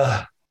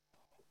a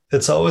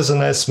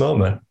nice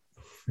moment.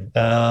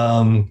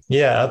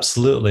 Yeah,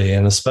 absolutely.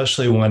 And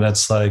especially when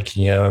it's like,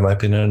 it might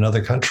be in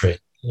another country,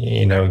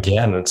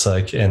 again, it's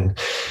like in,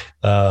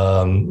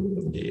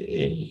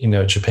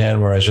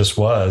 Japan, where I just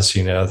was,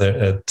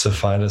 to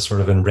find it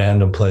sort of in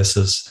random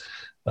places,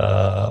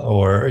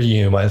 or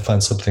you might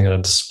find something on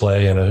a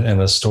display in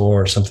a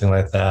store or something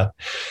like that.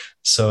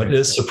 So it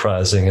is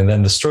surprising. And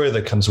then the story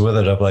that comes with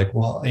it of like,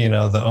 well,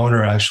 the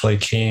owner actually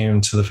came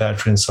to the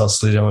factory in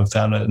Sausalito and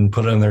found it and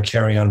put it in their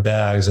carry-on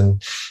bags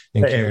and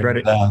carried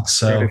it back.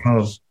 So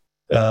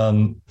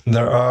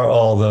there are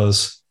all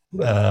those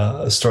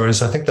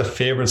stories. I think the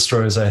favorite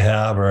stories I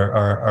have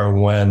are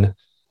when,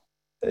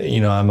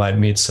 I might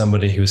meet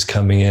somebody who's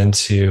coming in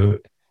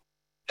to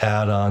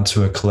add on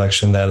to a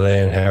collection that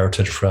they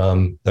inherited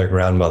from their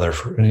grandmother,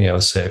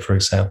 say, for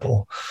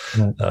example.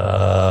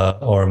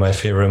 Or my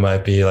favorite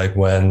might be like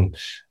when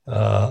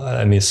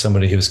I meet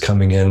somebody who's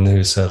coming in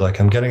who said, like,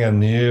 I'm getting a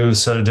new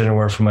set of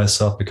dinnerware for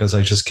myself because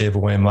I just gave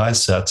away my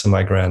set to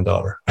my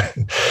granddaughter.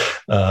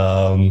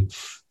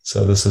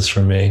 So this is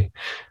for me.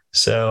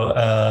 So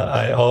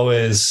I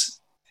always,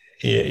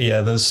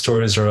 those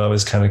stories are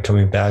always kind of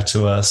coming back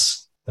to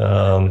us.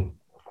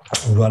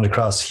 We run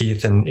across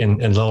Heath in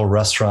little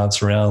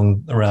restaurants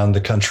around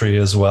the country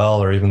as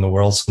well, or even the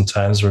world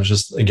sometimes, where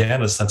just,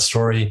 again, it's that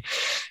story.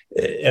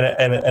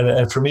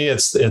 And for me,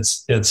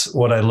 it's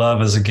what I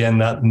love is, again,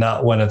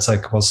 not when it's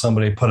like, well,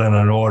 somebody put in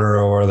an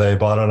order or they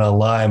bought it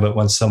online, but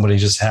when somebody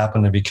just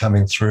happened to be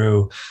coming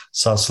through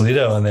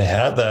Sausalito and they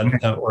had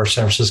that, or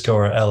San Francisco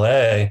or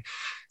LA,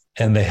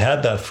 and they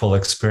had that full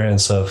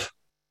experience of,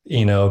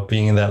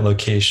 being in that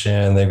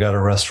location. They've got a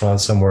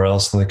restaurant somewhere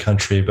else in the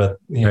country, but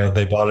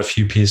they bought a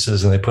few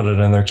pieces and they put it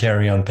in their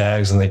carry-on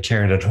bags and they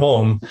carried it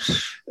home.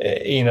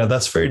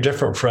 That's very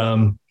different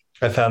from,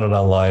 I found it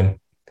online.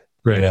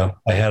 Right.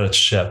 I had it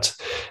shipped.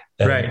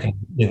 And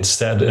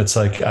instead, it's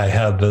like I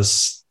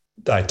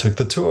took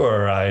the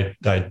tour. I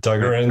dug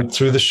her in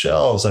through the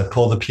shelves. I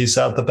pulled a piece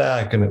out the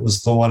back and it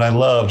was the one I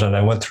loved. And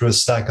I went through a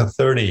stack of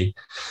 30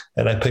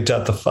 and I picked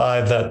out the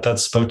 5 that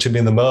spoke to me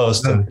the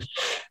most.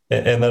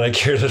 And then I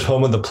carried it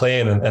home on the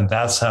plane, and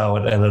that's how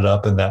it ended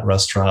up in that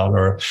restaurant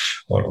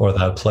or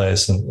that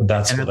place. And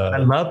that's what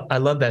I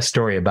love that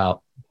story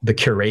about the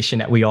curation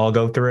that we all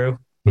go through.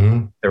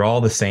 Mm-hmm. They're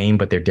all the same,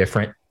 but they're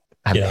different.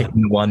 I'm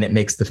picking the one that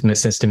makes the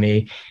most sense to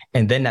me.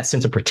 And then that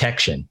sense of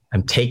protection.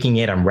 I'm taking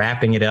it, I'm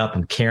wrapping it up,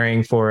 I'm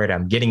caring for it,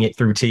 I'm getting it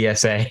through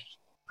TSA.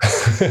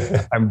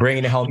 I'm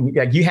bringing it home.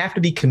 You have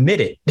to be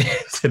committed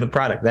to the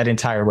product that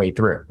entire way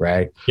through,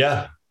 right?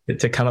 Yeah.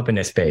 To come up in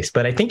this space.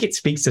 But I think it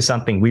speaks to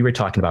something we were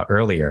talking about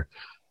earlier,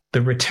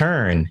 the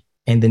return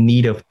and the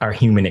need of our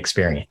human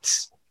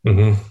experience,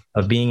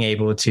 of being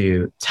able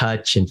to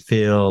touch and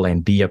feel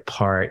and be a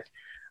part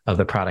of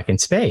the product and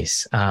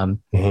space. So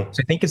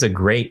I think is a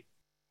great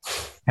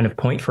kind of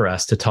point for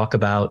us to talk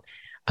about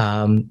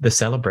the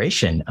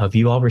celebration of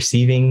you all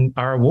receiving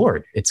our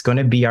award. It's going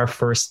to be our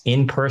first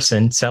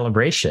in-person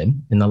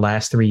celebration in the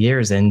last 3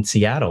 years in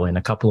Seattle in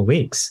a couple of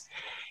weeks.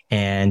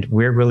 And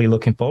we're really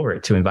looking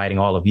forward to inviting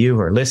all of you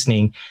who are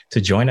listening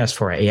to join us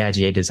for our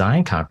AIGA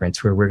Design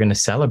Conference, where we're going to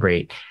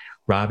celebrate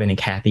Robin and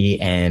Kathy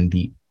and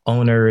the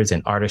owners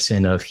and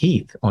artisan of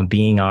Heath on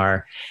being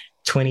our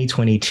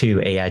 2022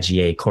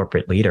 AIGA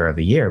Corporate Leader of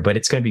the Year. But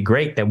it's going to be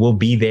great that we'll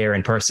be there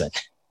in person.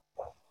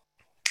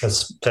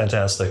 That's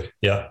fantastic.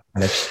 Yeah.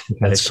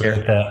 That's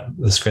great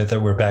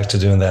that we're back to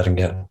doing that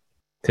again.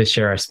 To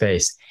share our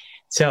space.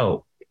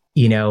 So,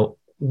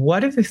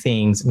 what are the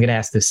things, I'm going to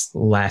ask this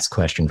last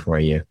question for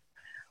you.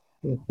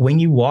 When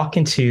you walk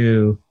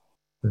into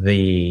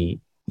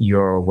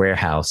your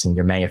warehouse and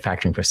your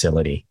manufacturing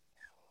facility,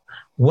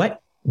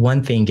 what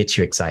one thing gets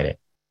you excited?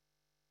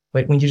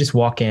 Like when you just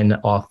walk in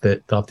off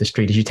the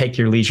street, as you take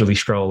your leisurely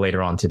stroll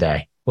later on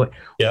today, what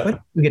do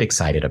you get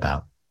excited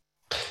about?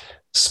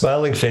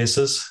 Smiling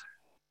faces.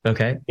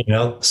 Okay.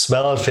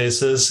 Smiling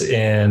faces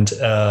and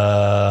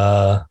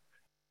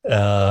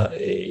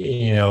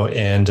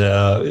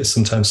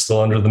sometimes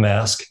still under the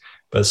mask,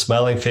 but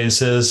smiling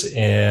faces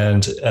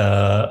and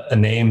a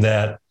name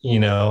that,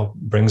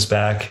 brings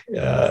back,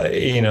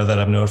 that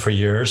I've known for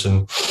years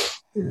and,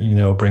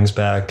 brings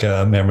back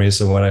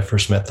memories of when I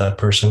first met that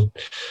person,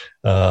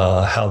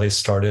 how they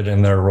started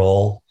in their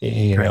role,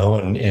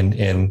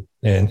 and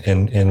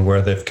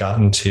where they've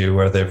gotten to,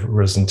 where they've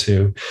risen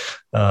to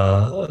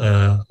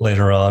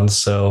later on.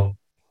 So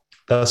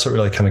that's what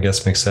really kind of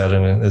gets me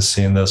excited, is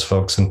seeing those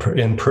folks in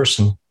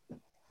person.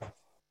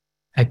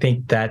 I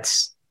think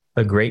that's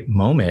a great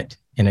moment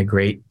and a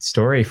great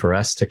story for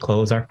us to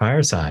close our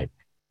fireside.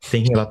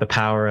 Thinking about the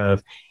power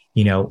of,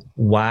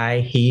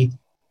 why Heath,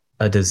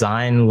 a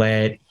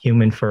design-led,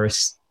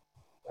 human-first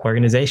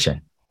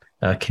organization,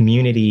 a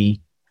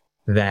community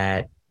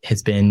that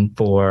has been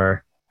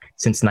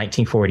since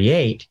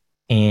 1948,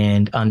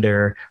 and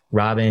under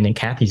Robin and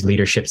Kathy's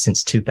leadership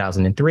since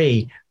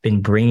 2003,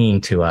 been bringing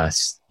to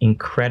us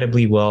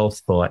incredibly well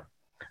thought,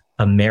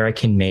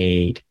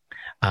 American-made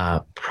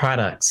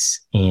products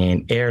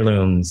and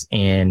heirlooms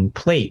and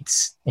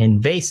plates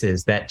and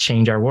vases that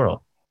change our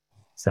world.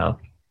 So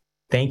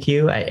thank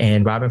you.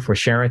 And Robin, for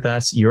sharing with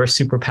us your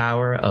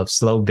superpower of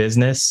slow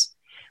business,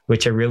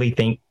 which I really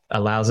think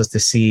allows us to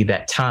see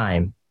that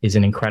time is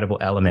an incredible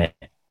element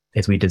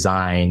as we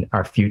design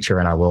our future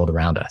and our world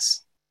around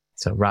us.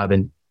 So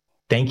Robin,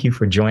 thank you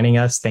for joining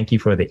us. Thank you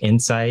for the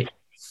insight.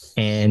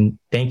 And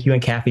thank you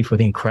and Kathy for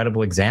the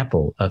incredible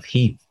example of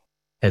Heath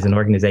as an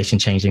organization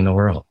changing the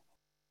world.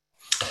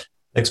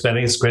 Thanks,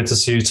 Benny. It's great to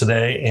see you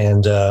today,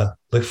 and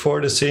look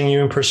forward to seeing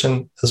you in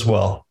person as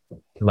well.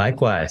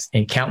 Likewise,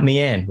 and count me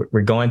in.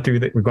 We're going through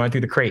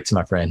the crates,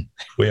 my friend.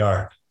 We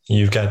are.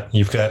 You've got.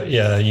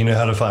 Yeah, you know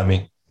how to find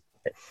me.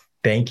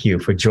 Thank you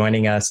for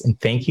joining us. And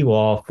thank you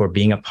all for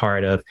being a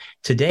part of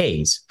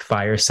today's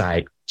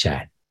Fireside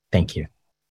Chat. Thank you.